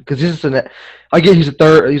 because he's I get he's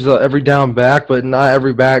he's a every down back, but not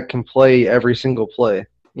every back can play every single play.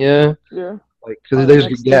 Yeah? Yeah. Because they just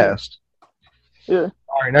get gassed. Yeah.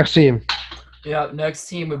 All right, next team. Yeah, next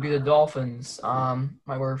team would be the Dolphins.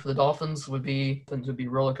 My word for the Dolphins would be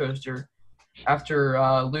roller coaster.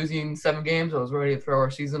 After losing 7 games, I was ready to throw our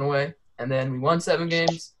season away, and then we won 7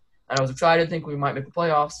 games, and I was excited, think we might make the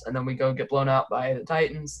playoffs, and then we go get blown out by the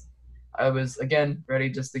Titans. I was, again, ready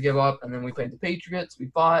just to give up, and then we played the Patriots. We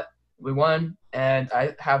fought. We won, and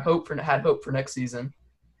I had hope for next season.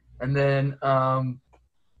 And then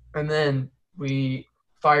we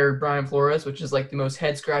fired Brian Flores, which is the most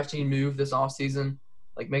head-scratching move this offseason.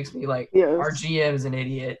 Makes me our GM is an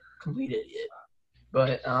idiot, complete idiot.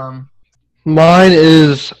 But mine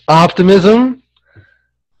is optimism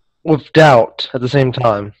with doubt at the same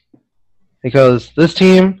time. Because this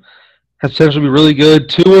team has potential to be really good.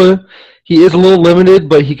 Tua, he is a little limited,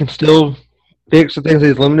 but he can still fix the things that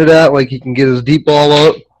he's limited at. He can get his deep ball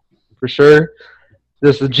up, for sure.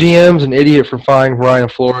 Just the GM's an idiot for firing Brian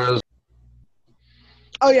Flores.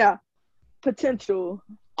 Oh, yeah. Potential.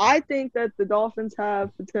 I think that the Dolphins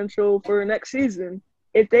have potential for next season.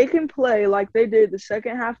 If they can play like they did the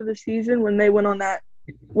second half of the season when they went on that,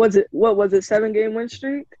 7-game win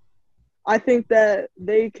streak? I think that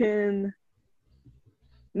they can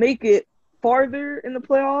make it farther in the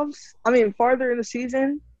playoffs. Farther in the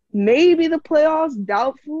season. Maybe the playoffs,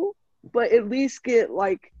 doubtful, but at least get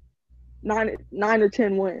 9 or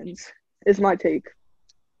 10 wins is my take.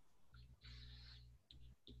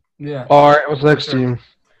 Yeah. All right, what's the next team?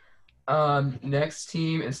 Next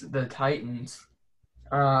team is the Titans.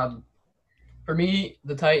 For me,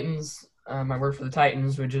 the Titans, my word for the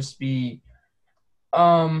Titans would just be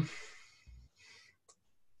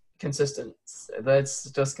consistent.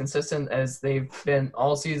 That's just consistent as they've been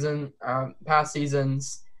all season. Past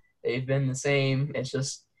seasons, they've been the same. It's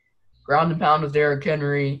just ground and pound with Derrick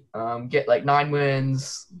Henry, get 9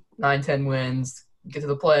 wins, 9-10 wins, get to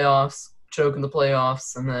the playoffs, choke in the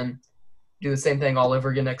playoffs, and then do the same thing all over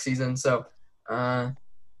again next season. So,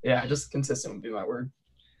 just consistent would be my word.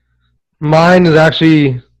 Mine is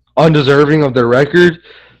actually undeserving of their record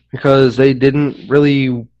because they didn't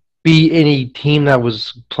really beat any team that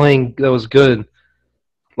was playing that was good.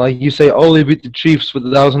 Like you say, oh, they beat the Chiefs, but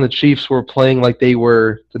that was when the Chiefs were playing like they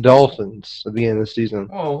were the Dolphins at the beginning of the season.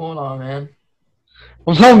 Oh, hold on, man.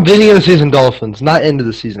 I'm talking beginning of the season Dolphins, not end of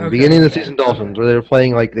the season. Okay, Beginning of the okay, season Dolphins, where they were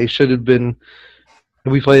playing like they should have been.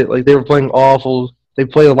 We played like they were playing awful. They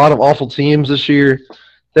played a lot of awful teams this year.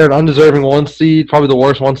 They're an undeserving 1 seed, probably the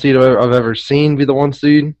worst 1 seed I've ever seen be the 1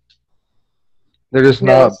 seed. They're just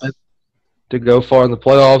not Yes. to go far in the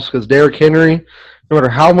playoffs because Derrick Henry, no matter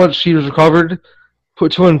how much he was recovered,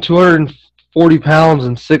 put 240 pounds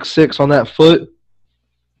and 6'6" on that foot,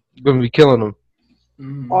 going to be killing him.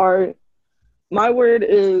 Mhm. All right. My word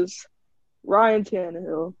is Ryan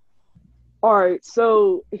Tannehill. All right.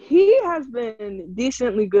 So he has been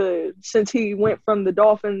decently good since he went from the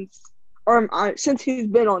Dolphins, or since he's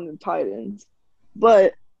been on the Titans.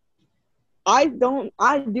 But I do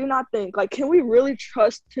not think, like, can we really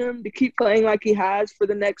trust him to keep playing like he has for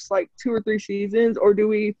the next, like, 2 or 3 seasons? Or do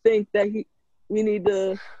we think that we need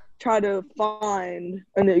to try to find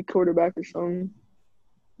a new quarterback or something,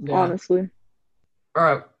 Yeah. honestly? All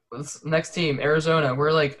right. Next team, Arizona.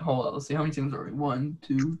 We're like, hold on. Let's see. How many teams are we? 1,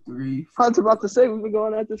 2, 3, I was about to say, we've been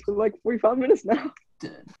going at this for, like, 45 minutes now.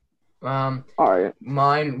 10. All right.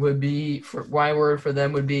 Mine would be, my word for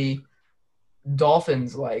them would be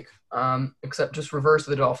Dolphins, except just reverse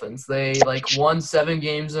the Dolphins. They won 7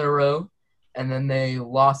 games in a row, and then they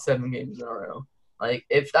lost 7 games in a row. Like,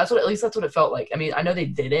 if that's what, at least that's what it felt like. I mean, I know they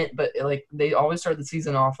didn't, but they always start the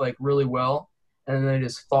season off really well, and then they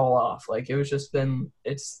just fall off. Like, it was just been,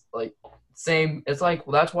 it's like same. It's like,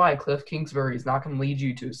 well, that's why Cliff Kingsbury is not going to lead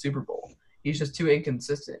you to a Super Bowl. He's just too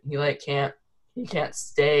inconsistent. He can't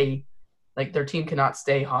stay. Like, their team cannot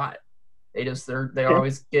stay hot. They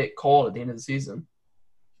always get cold at the end of the season.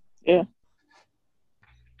 Yeah.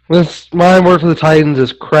 My word for the Titans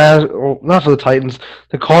is crash. Well, not for the Titans.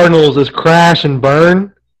 The Cardinals is crash and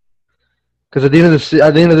burn. Because at the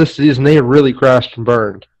end of this season, they really crashed and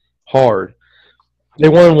burned hard. They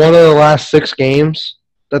won 1 of the last 6 games.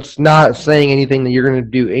 That's not saying anything that you're going to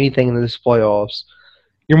do anything in this playoffs.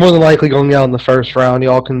 You're more than likely going down in the first round.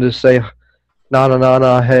 Y'all can just say,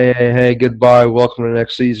 nah, hey, goodbye, welcome to the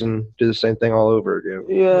next season. Do the same thing all over again.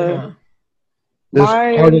 Yeah. This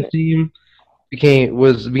Cardinals team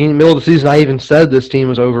was beginning middle of the season. I even said this team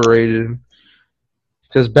was overrated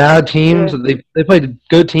because bad teams. Yeah. They played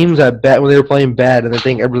good teams at bad when they were playing bad, and they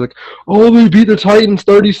think everybody's like, oh, they beat the Titans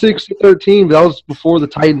 36-13. But that was before the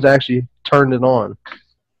Titans actually turned it on.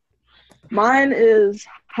 Mine is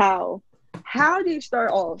how. How do you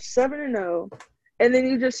start off 7-0, and then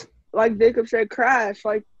you just, like Jacob said, crash?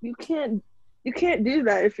 Like, you can't do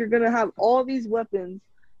that if you're gonna have all these weapons,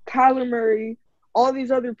 Kyler Murray, all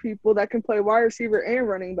these other people that can play wide receiver and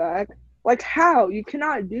running back. Like, how? You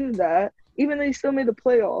cannot do that, even though you still made the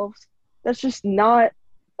playoffs. That's just not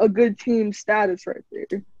a good team status right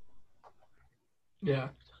there. Yeah,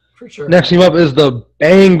 for sure. Next team up is the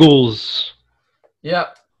Bengals.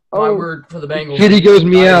 Yep. My word for the Bengals. Kitty goes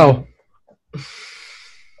meow.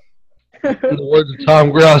 In the words of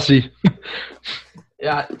Tom Grassi.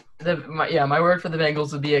 My word for the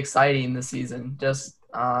Bengals would be exciting this season. Just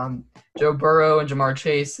Joe Burrow and Jamar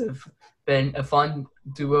Chase have been a fun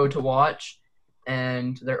duo to watch,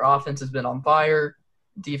 and their offense has been on fire.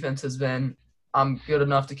 Defense has been good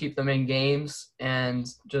enough to keep them in games, and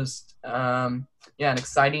just an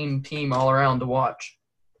exciting team all around to watch.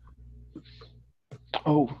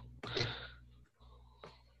 Oh.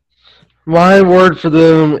 My word for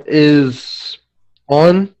them is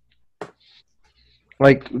fun.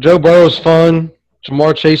 Like, Joe Burrow's fun.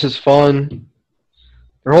 Jamar Chase is fun.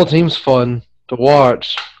 Their whole team's fun to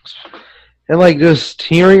watch. And, just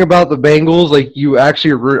hearing about the Bengals, you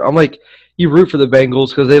actually root. You root for the Bengals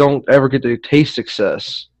because they don't ever get to taste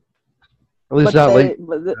success. At least not late.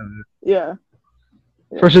 Yeah.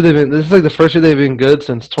 This is the first year they've been good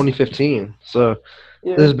since 2015. So,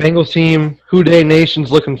 this Bengals team, Houday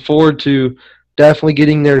Nation's looking forward to definitely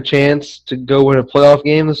getting their chance to go win a playoff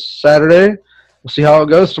game this Saturday. We'll see how it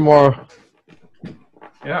goes tomorrow.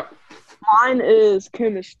 Yeah. Mine is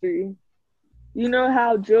chemistry. You know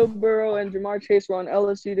how Joe Burrow and Jamar Chase were on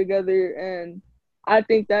LSU together, and I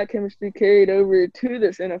think that chemistry carried over to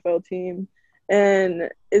this NFL team, and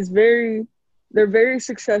they're very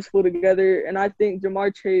successful together, and I think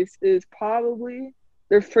Jamar Chase is probably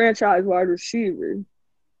their franchise wide receiver.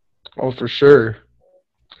 Oh, for sure.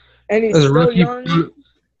 And he's still young.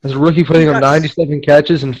 As a rookie, putting up 97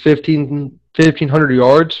 catches and 1,500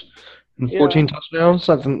 yards and 14 touchdowns.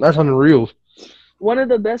 That's unreal. One of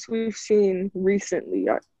the best we've seen recently.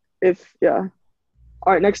 All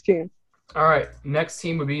right, next team. All right, next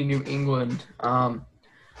team would be New England.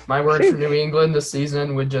 My word for New England this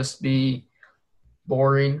season would just be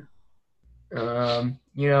boring. Not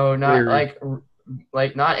Very.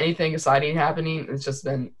 like not anything exciting happening. It's just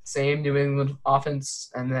been same New England offense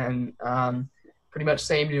and then pretty much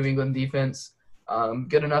same New England defense.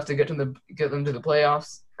 Good enough to get them to the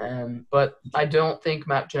playoffs. But I don't think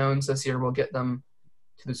Mac Jones this year will get them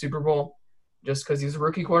to the Super Bowl just because he's a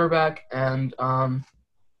rookie quarterback and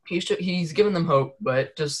he's given them hope,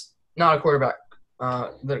 but just not a quarterback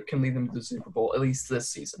that can lead them to the Super Bowl, at least this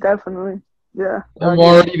season. Definitely. Yeah. I'm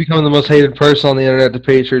already becoming the most hated person on the internet to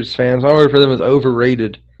Patriots fans. My word for them is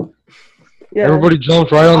overrated. Yeah. Everybody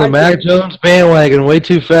jumped right on the Mac Jones bandwagon way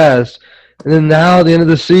too fast. And then now at the end of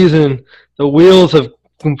the season, the wheels have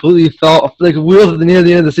completely fell off. Like the wheels near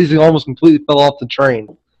the end of the season almost completely fell off the train.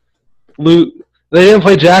 They didn't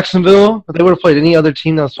play Jacksonville, but they would have played any other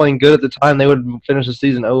team that was playing good at the time. They would have finished the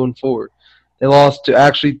season 0-4. They lost to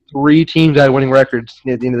actually 3 teams that had winning records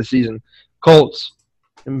at the end of the season. Colts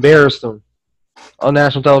embarrassed them on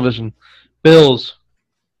national television. Bills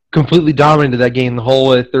completely dominated that game the whole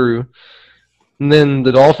way through. And then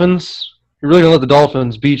the Dolphins, you're really going to let the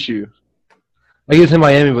Dolphins beat you. I guess in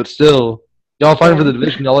Miami, but still, y'all fighting for the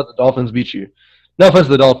division, y'all let the Dolphins beat you. No offense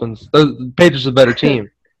to the Dolphins. The Patriots are a better team.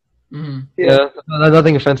 Mm-hmm. Yeah.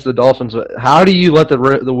 Nothing offense to the Dolphins, but how do you let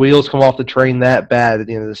the wheels come off the train that bad at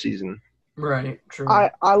the end of the season? Right, true.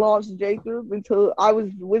 I lost Jacob until I was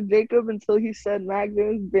with Jacob until he said Mac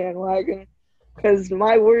Jones bandwagon, because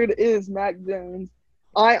my word is Mac Jones.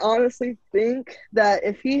 I honestly think that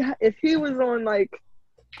if he was on like,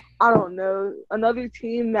 I don't know, another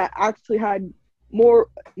team that actually had more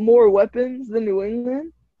weapons than New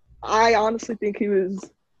England, I honestly think he was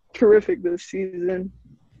terrific this season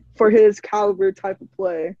for his caliber type of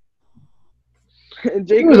play.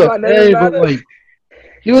 He was okay, but like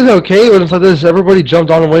he was okay, but it's like this. Everybody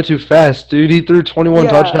jumped on him way too fast, dude. He threw 21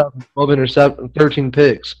 touchdowns, 12 13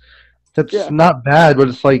 picks. That's not bad, but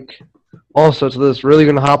it's like also it's this really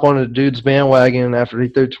gonna hop on a dude's bandwagon after he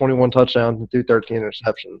threw 21 touchdowns and threw 13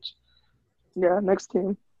 interceptions. Yeah, next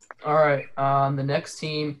team. All right. The next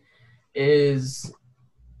team is,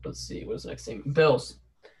 let's see, what's the next team? Bills.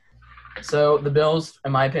 So the Bills,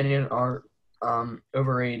 in my opinion, are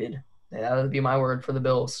overrated. That would be my word for the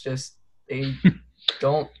Bills. Just they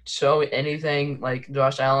don't show anything. Like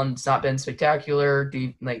Josh Allen's not been spectacular.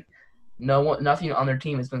 Nothing on their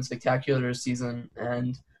team has been spectacular this season.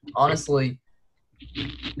 And honestly,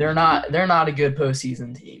 they're not a good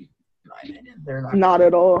postseason team. In my opinion, they're not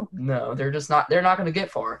at all. No, they're just not. They're not going to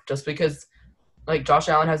get far just because, like, Josh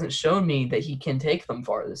Allen hasn't shown me that he can take them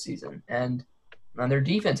far this season, and their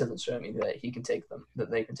defense hasn't shown me that he can take them,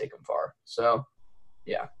 that they can take them far. So,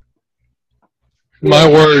 yeah. My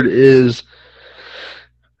word is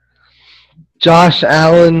Josh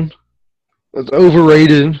Allen was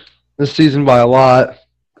overrated this season by a lot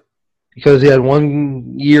because he had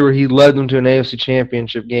one year where he led them to an AFC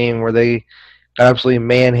Championship game where they got absolutely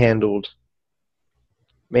manhandled.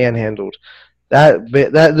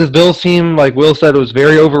 This Bills team, like Will said, was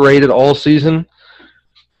very overrated all season.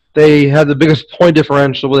 They had the biggest point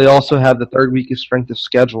differential, but they also have the third weakest strength of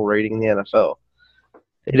schedule rating in the NFL.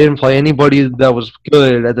 They didn't play anybody that was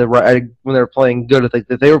good when they were playing good.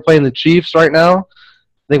 If they were playing the Chiefs right now, I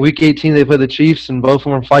think Week 18 they played the Chiefs, and both of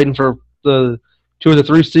them were fighting for the 2 or the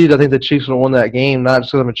 3 seed. I think the Chiefs would have won that game, not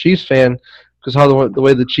just because I'm a Chiefs fan, because the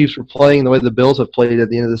way the Chiefs were playing, the way the Bills have played at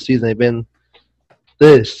the end of the season, they've been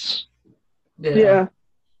this. Yeah.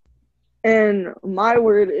 And my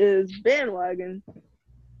word is bandwagon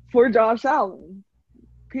for Josh Allen.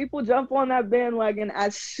 People jump on that bandwagon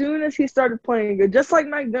as soon as he started playing good, just like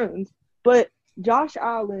Mac Jones. But Josh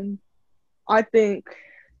Allen, I think,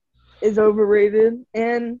 is overrated,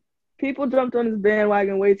 and people jumped on his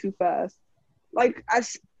bandwagon way too fast. Like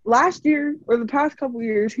last year or the past couple of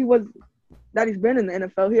years, he's been in the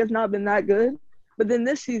NFL, he has not been that good. But then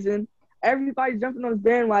this season, everybody's jumping on his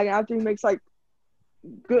bandwagon after he makes after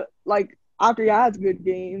he has good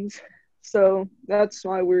games. So that's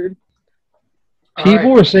my word.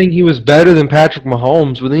 People were saying he was better than Patrick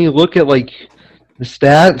Mahomes, but then you look at the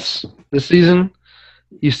stats this season,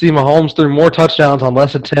 you see Mahomes threw more touchdowns on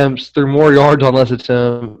less attempts, threw more yards on less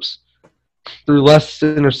attempts, threw less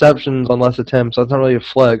interceptions on less attempts. That's not really a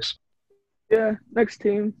flex. Yeah, next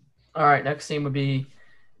team. All right, next team would be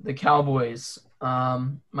the Cowboys.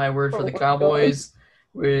 My word for the Cowboys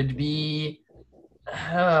would be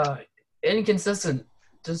inconsistent.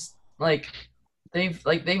 Just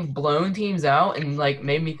they've blown teams out and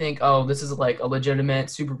made me think, oh, this is a legitimate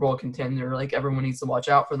Super Bowl contender. Everyone needs to watch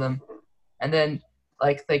out for them. And then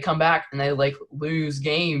they come back and they lose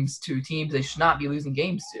games to teams they should not be losing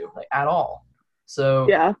games to at all. So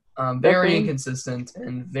yeah, very inconsistent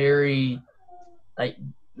and very like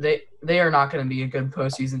they are not going to be a good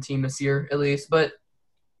postseason team this year, at least. But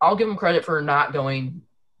I'll give them credit for not going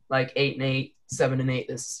like 8-8, 7-8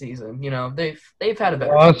 this season. You know, they've had a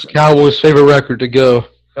better. Oh, that's Cowboys' favorite record to go.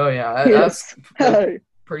 Oh yeah, Yes. that's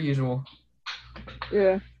pretty usual.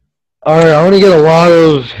 Yeah. All right, I want to get a lot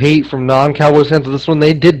of hate from non-Cowboys fans of this one.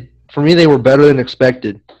 For me, they were better than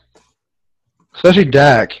expected, especially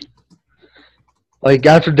Dak. Like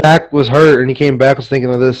after Dak was hurt and he came back, I was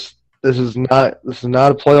thinking of this. This is not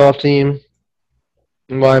a playoff team,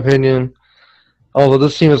 in my opinion. Although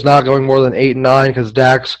this team is not going more than 8-9 because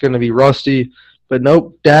Dak's going to be rusty. But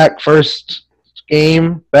nope, Dak first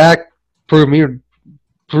game back proved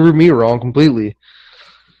me wrong completely.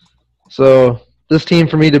 So this team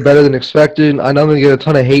for me did better than expected. I know I'm going to get a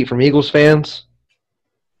ton of hate from Eagles fans.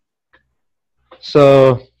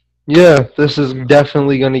 So yeah, this is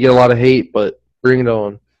definitely going to get a lot of hate, but bring it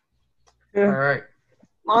on. Yeah. All right.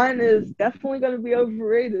 Mine is definitely going to be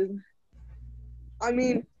overrated. I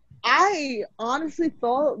mean, I honestly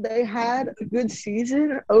thought they had a good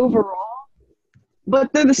season overall,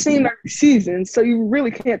 but they're the same every season, so you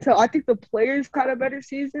really can't tell. I think the players had a better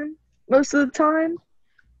season most of the time.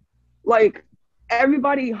 Like,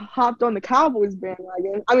 everybody hopped on the Cowboys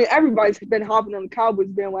bandwagon. I mean, everybody's been hopping on the Cowboys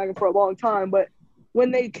bandwagon for a long time, but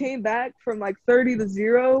when they came back from like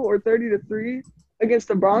 30-0 or 30-3 against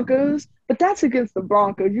the Broncos, but that's against the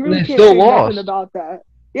Broncos. You really They can't still say lost. nothing about that.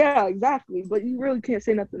 Yeah, exactly. But you really can't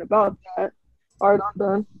say nothing about that. All right, I'm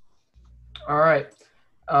done. All right.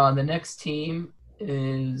 The next team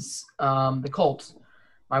is the Colts.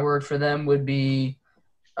 My word for them would be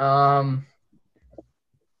I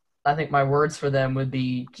think my words for them would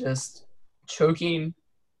be just choking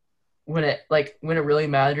when it really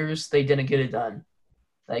matters, they didn't get it done.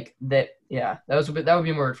 Like that, yeah, that would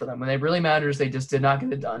be my word for them. When it really matters, they just did not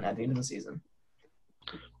get it done at the end of the season.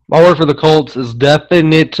 My word for the Colts is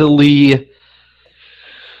definitely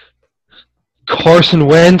Carson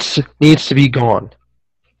Wentz needs to be gone.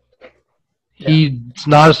 Yeah. He's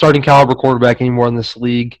not a starting caliber quarterback anymore in this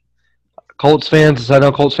league. Colts fans, I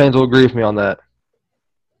know Colts fans will agree with me on that.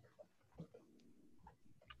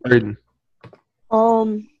 Braden.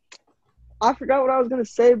 I forgot what I was gonna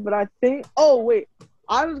say, but I think. Oh wait,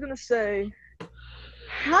 I was gonna say,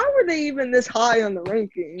 how are they even this high on the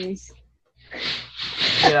rankings?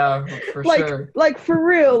 Yeah, for sure. Like for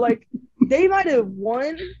real, like they might have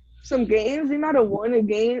won some games. They might have won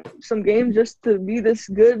some games just to be this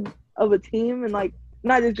good of a team, and like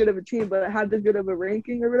not as good of a team, but have this good of a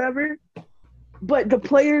ranking or whatever. But the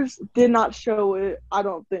players did not show it. I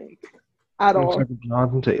don't think at all. Except for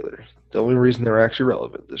Jonathan Taylor. The only reason they're actually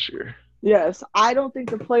relevant this year. Yes, I don't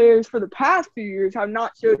think the players for the past few years have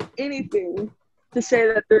not showed anything to say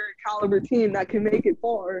that they're a caliber team that can make it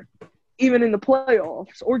far, even in the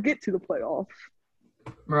playoffs or get to the playoffs.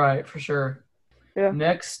 Right, for sure. Yeah.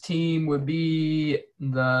 Next team would be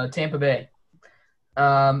the Tampa Bay.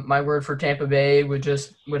 My word for Tampa Bay would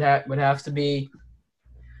have to be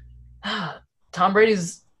Tom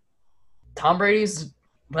Brady's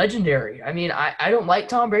legendary. I mean, I don't like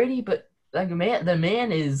Tom Brady, but like the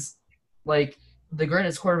man is like the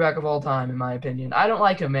greatest quarterback of all time, in my opinion. I don't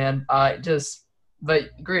like him, man. But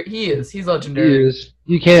great, he is. He's legendary. He is.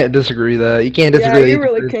 You can't disagree that. You can't disagree. Yeah, that you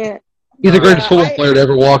really can't. He's the greatest Yeah, football player to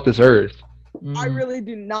ever walk this earth. I really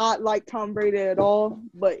do not like Tom Brady at all,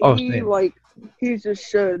 but Same. he's just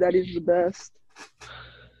showed that he's the best.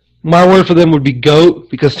 My word for them would be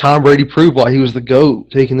GOAT because Tom Brady proved why he was the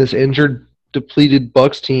GOAT, taking this injured, depleted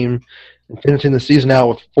Bucs team and finishing the season out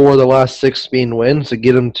with 4 of the last 6 being wins to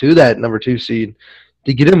get him to that number 2 seed,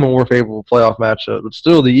 to get him a more favorable playoff matchup. But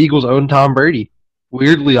still, the Eagles own Tom Brady.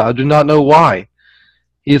 Weirdly, I do not know why.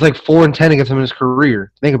 He's like 4-10 against him in his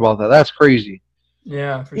career. Think about that. That's crazy.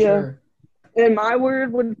 Yeah, for sure. And my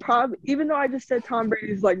word would probably, even though I just said Tom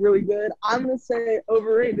Brady's like really good, I'm gonna say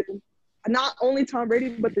overrated. Not only Tom Brady,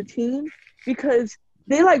 but the team, because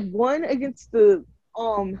they like won against the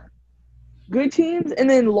good teams and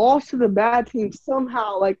then lost to the bad teams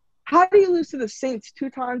somehow. Like, how do you lose to the Saints 2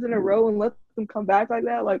 times in a row and let them come back like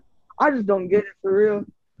that? Like, I just don't get it for real.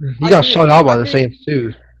 He got shut out by the Saints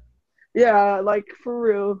too. Yeah, like for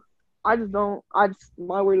real. My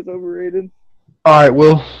word is overrated. All right,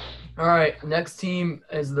 Will. All right, next team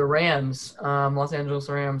is the Rams, Los Angeles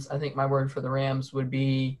Rams. I think my word for the Rams would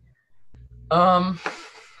be,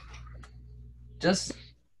 just,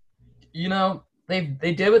 you know, they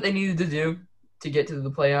did what they needed to do to get to the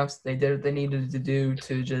playoffs. They did what they needed to do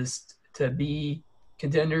to be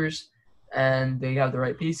contenders, and they have the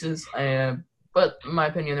right pieces. But in my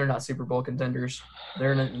opinion, they're not Super Bowl contenders.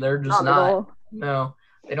 They're just Not at all. No,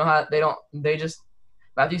 they don't have. They just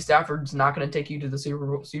Matthew Stafford's not going to take you to the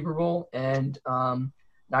Super Bowl, and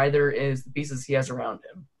neither is the pieces he has around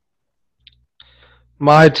him.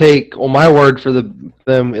 My word for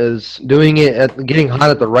them is doing it getting hot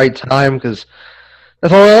at the right time, because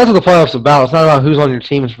that's what the playoffs about. It's not about who's on your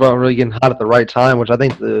team. It's about really getting hot at the right time, which I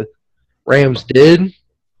think the Rams did,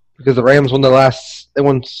 because the Rams won 5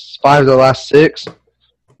 of their last 6,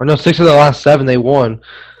 or no, 6 of their last 7 they won.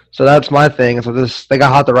 So that's my thing. So they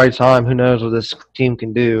got hot at the right time. Who knows what this team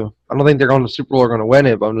can do? I don't think they're going to the Super Bowl or going to win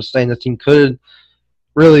it, but I'm just saying the team could.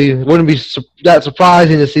 Really, wouldn't be that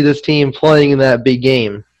surprising to see this team playing in that big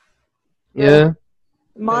game. Yeah.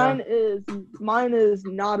 Mine is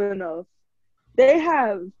not enough. They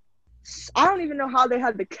have. I don't even know how they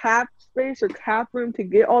had the cap space or cap room to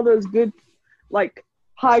get all those good, like,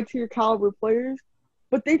 high tier caliber players,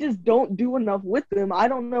 but they just don't do enough with them. I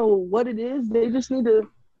don't know what it is. They just need to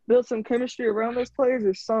build some chemistry around those players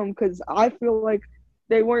or some, because I feel like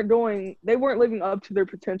they weren't living up to their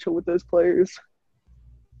potential with those players.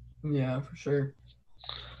 Yeah, for sure.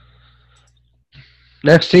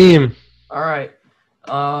 Next team. All right.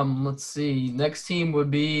 Let's see. Next team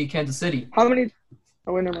would be Kansas City. How many?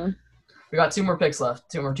 Oh, wait, never mind. We got 2 more picks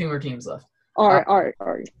left. Two more teams left. All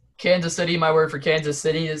right. Kansas City. My word for Kansas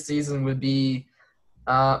City this season would be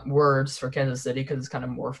words for Kansas City, because it's kind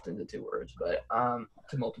of morphed into 2 words, but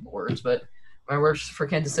to multiple words. But my words for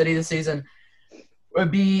Kansas City this season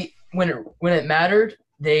would be when it mattered,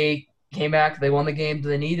 they came back, they won the games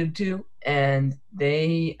they needed to, and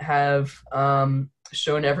they have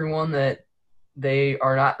shown everyone that they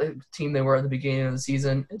are not the team they were at the beginning of the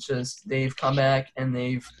season. It's just they've come back and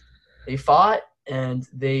they fought and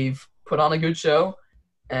they've put on a good show,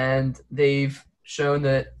 and they've shown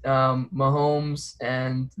that Mahomes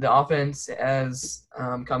and the offense has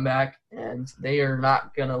come back, and they are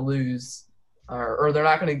not gonna lose, or they're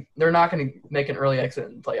not gonna make an early exit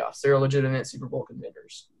in the playoffs. They're legitimate Super Bowl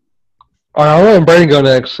contenders. All right, I'll let Brandon go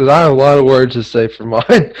next, because I have a lot of words to say for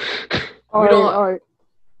mine. All right.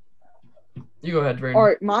 You go ahead, Brandon. All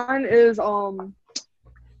right, mine is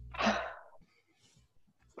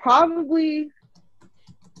probably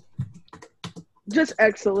just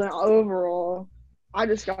excellent overall. I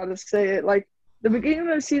just gotta say it. Like, the beginning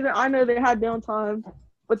of the season, I know they had downtime,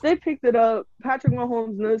 but they picked it up. Patrick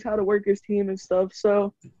Mahomes knows how to work his team and stuff,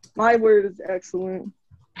 so my word is excellent.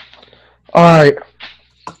 All right.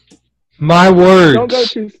 My words. Don't go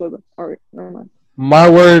too slow. All right, never mind. My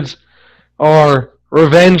words are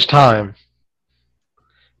revenge time.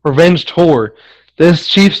 Revenge tour. This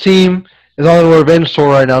Chiefs team is on a revenge tour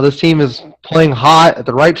right now. This team is playing hot at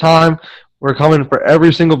the right time. We're coming for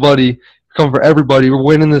every single buddy. We're coming for everybody. We're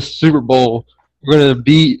winning this Super Bowl. We're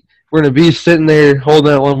gonna be sitting there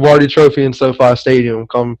holding that Lombardi Trophy in SoFi Stadium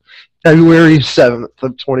come February 7th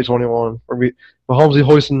of 2021. Mahomes is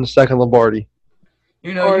hoisting the second Lombardi.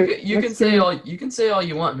 You know, you can say all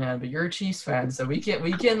you want, man, but you're a Chiefs fan, so we can't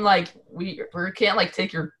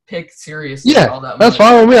take your pick seriously. Yeah, all that that's much.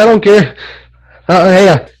 fine with me. I don't care.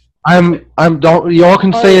 Hey, y'all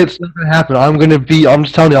can say it's not gonna happen. I'm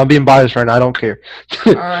just telling you, I'm being biased right now. I don't care.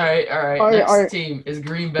 All right. Next team is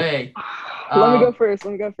Green Bay. Let me go first.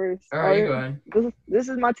 All right, you go ahead. This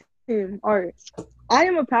is my team. All right. I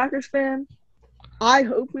am a Packers fan. I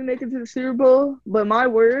hope we make it to the Super Bowl, but my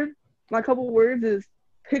couple words is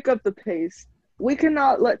pick up the pace. We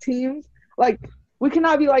cannot let teams, we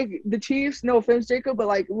cannot be like the Chiefs, no offense, Jacob, but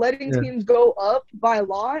letting teams go up by a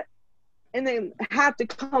lot and then have to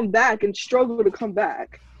come back and struggle to come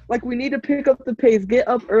back. We need to pick up the pace, get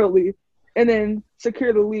up early, and then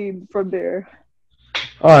secure the lead from there.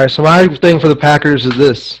 All right, so my thing for the Packers is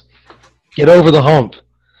this. Get over the hump.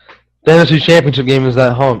 The NFC Championship game is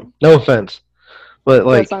that hump. No offense. But,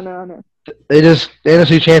 yes, I know. The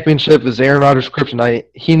NFC Championship is Aaron Rodgers' kryptonite.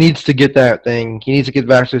 He needs to get that thing. He needs to get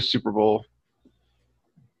back to the Super Bowl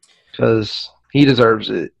because he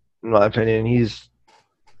deserves it, in my opinion. He's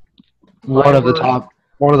one of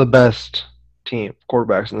the best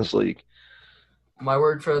quarterbacks in this league. My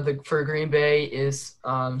word for Green Bay is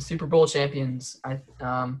Super Bowl champions.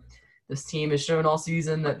 This team has shown all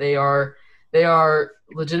season that they are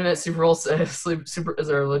legitimate Super Bowl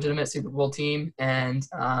legitimate Super Bowl team, and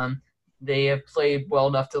they have played well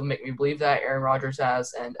enough to make me believe that. Aaron Rodgers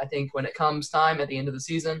has, and I think when it comes time at the end of the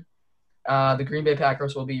season, the Green Bay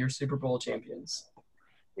Packers will be your Super Bowl champions.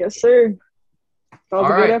 Yes, sir. That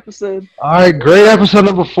was a great episode. All right, great episode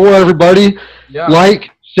number 4, everybody. Yeah.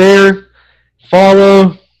 Like, share,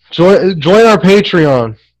 follow, join our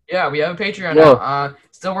Patreon. Yeah, we have a Patreon now.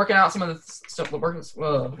 Still working out some of the stuff.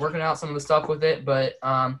 Working out some of the stuff with it, but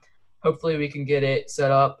hopefully we can get it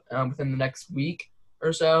set up within the next week.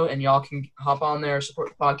 or so, and y'all can hop on there, support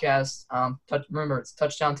the podcast. Remember, it's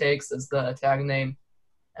Touchdown Takes is the tag name,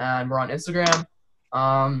 and we're on Instagram.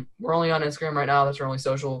 We're only on Instagram right now. That's our only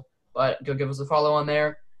social, but go give us a follow on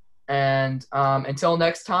there. And until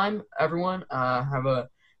next time, everyone, have a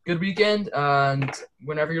good weekend. And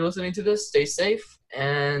whenever you're listening to this, stay safe.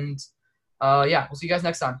 And we'll see you guys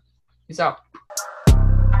next time. Peace out.